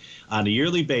there. On a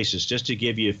yearly basis, just to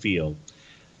give you a feel,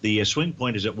 the swing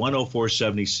point is at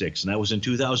 104.76, and that was in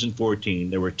 2014.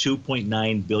 There were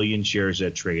 2.9 billion shares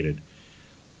that traded.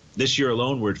 This year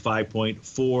alone, we're at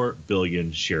 5.4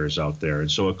 billion shares out there.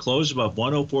 And so a close above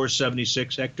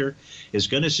 104.76, Hector, is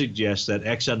going to suggest that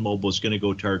ExxonMobil is going to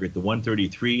go target the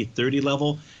 133.30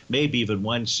 level, maybe even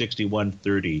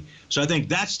 161.30. So I think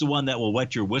that's the one that will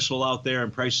wet your whistle out there,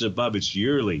 and prices above its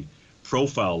yearly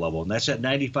profile level, and that's at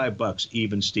 $95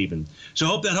 even Steven. So I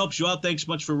hope that helps you out. Thanks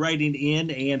much for writing in,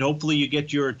 and hopefully you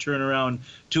get your turnaround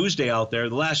Tuesday out there.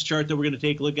 The last chart that we're going to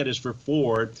take a look at is for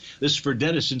Ford. This is for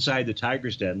Dennis inside the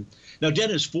Tiger's Den. Now,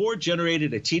 Dennis, Ford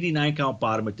generated a TD9 count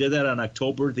bottom. It did that on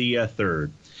October the 3rd.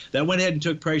 That went ahead and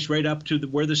took price right up to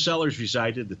where the sellers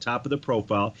resided, the top of the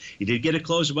profile. He did get a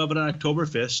close above it on October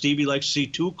 5th. Stevie likes to see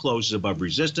 2 closes above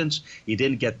resistance. He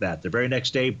didn't get that. The very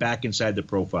next day, back inside the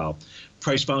profile.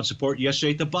 Price found support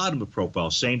yesterday at the bottom of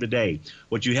profile. Same today.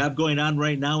 What you have going on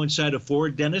right now inside of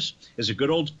Ford, Dennis, is a good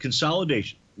old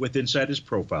consolidation with inside his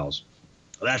profiles.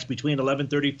 That's between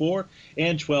 1134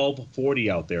 and 1240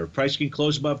 out there. If price can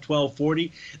close above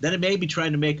 1240, then it may be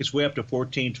trying to make its way up to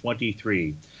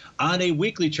 1423. On a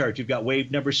weekly chart, you've got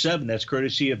wave number 7. That's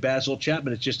courtesy of Basil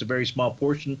Chapman. It's just a very small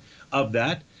portion of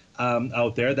that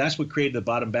out there. That's what created the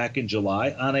bottom back in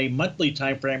July. On a monthly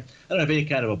time frame, I don't have any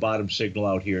kind of a bottom signal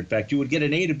out here. In fact, you would get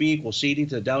an A to B equal CD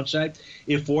to the downside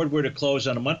if Ford were to close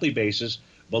on a monthly basis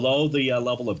below the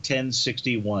level of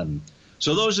 1061.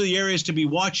 So those are the areas to be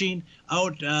watching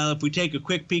out. If we take a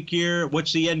quick peek here,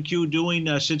 what's the NQ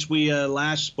doing since we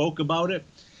last spoke about it?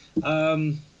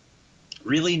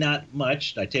 Really not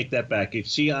much. I take that back. You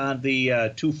see on the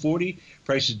 240,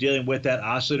 price is dealing with that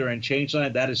oscillator and change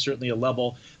line. That is certainly a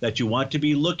level that you want to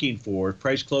be looking for. If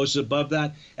price closes above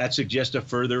that, that suggests a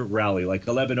further rally, like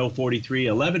 11,043,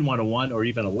 11,101, or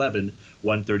even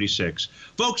 11,136.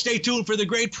 Folks, stay tuned for the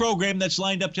great program that's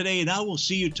lined up today, and I will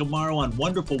see you tomorrow on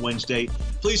Wonderful Wednesday.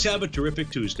 Please have a terrific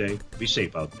Tuesday. Be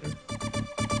safe out there.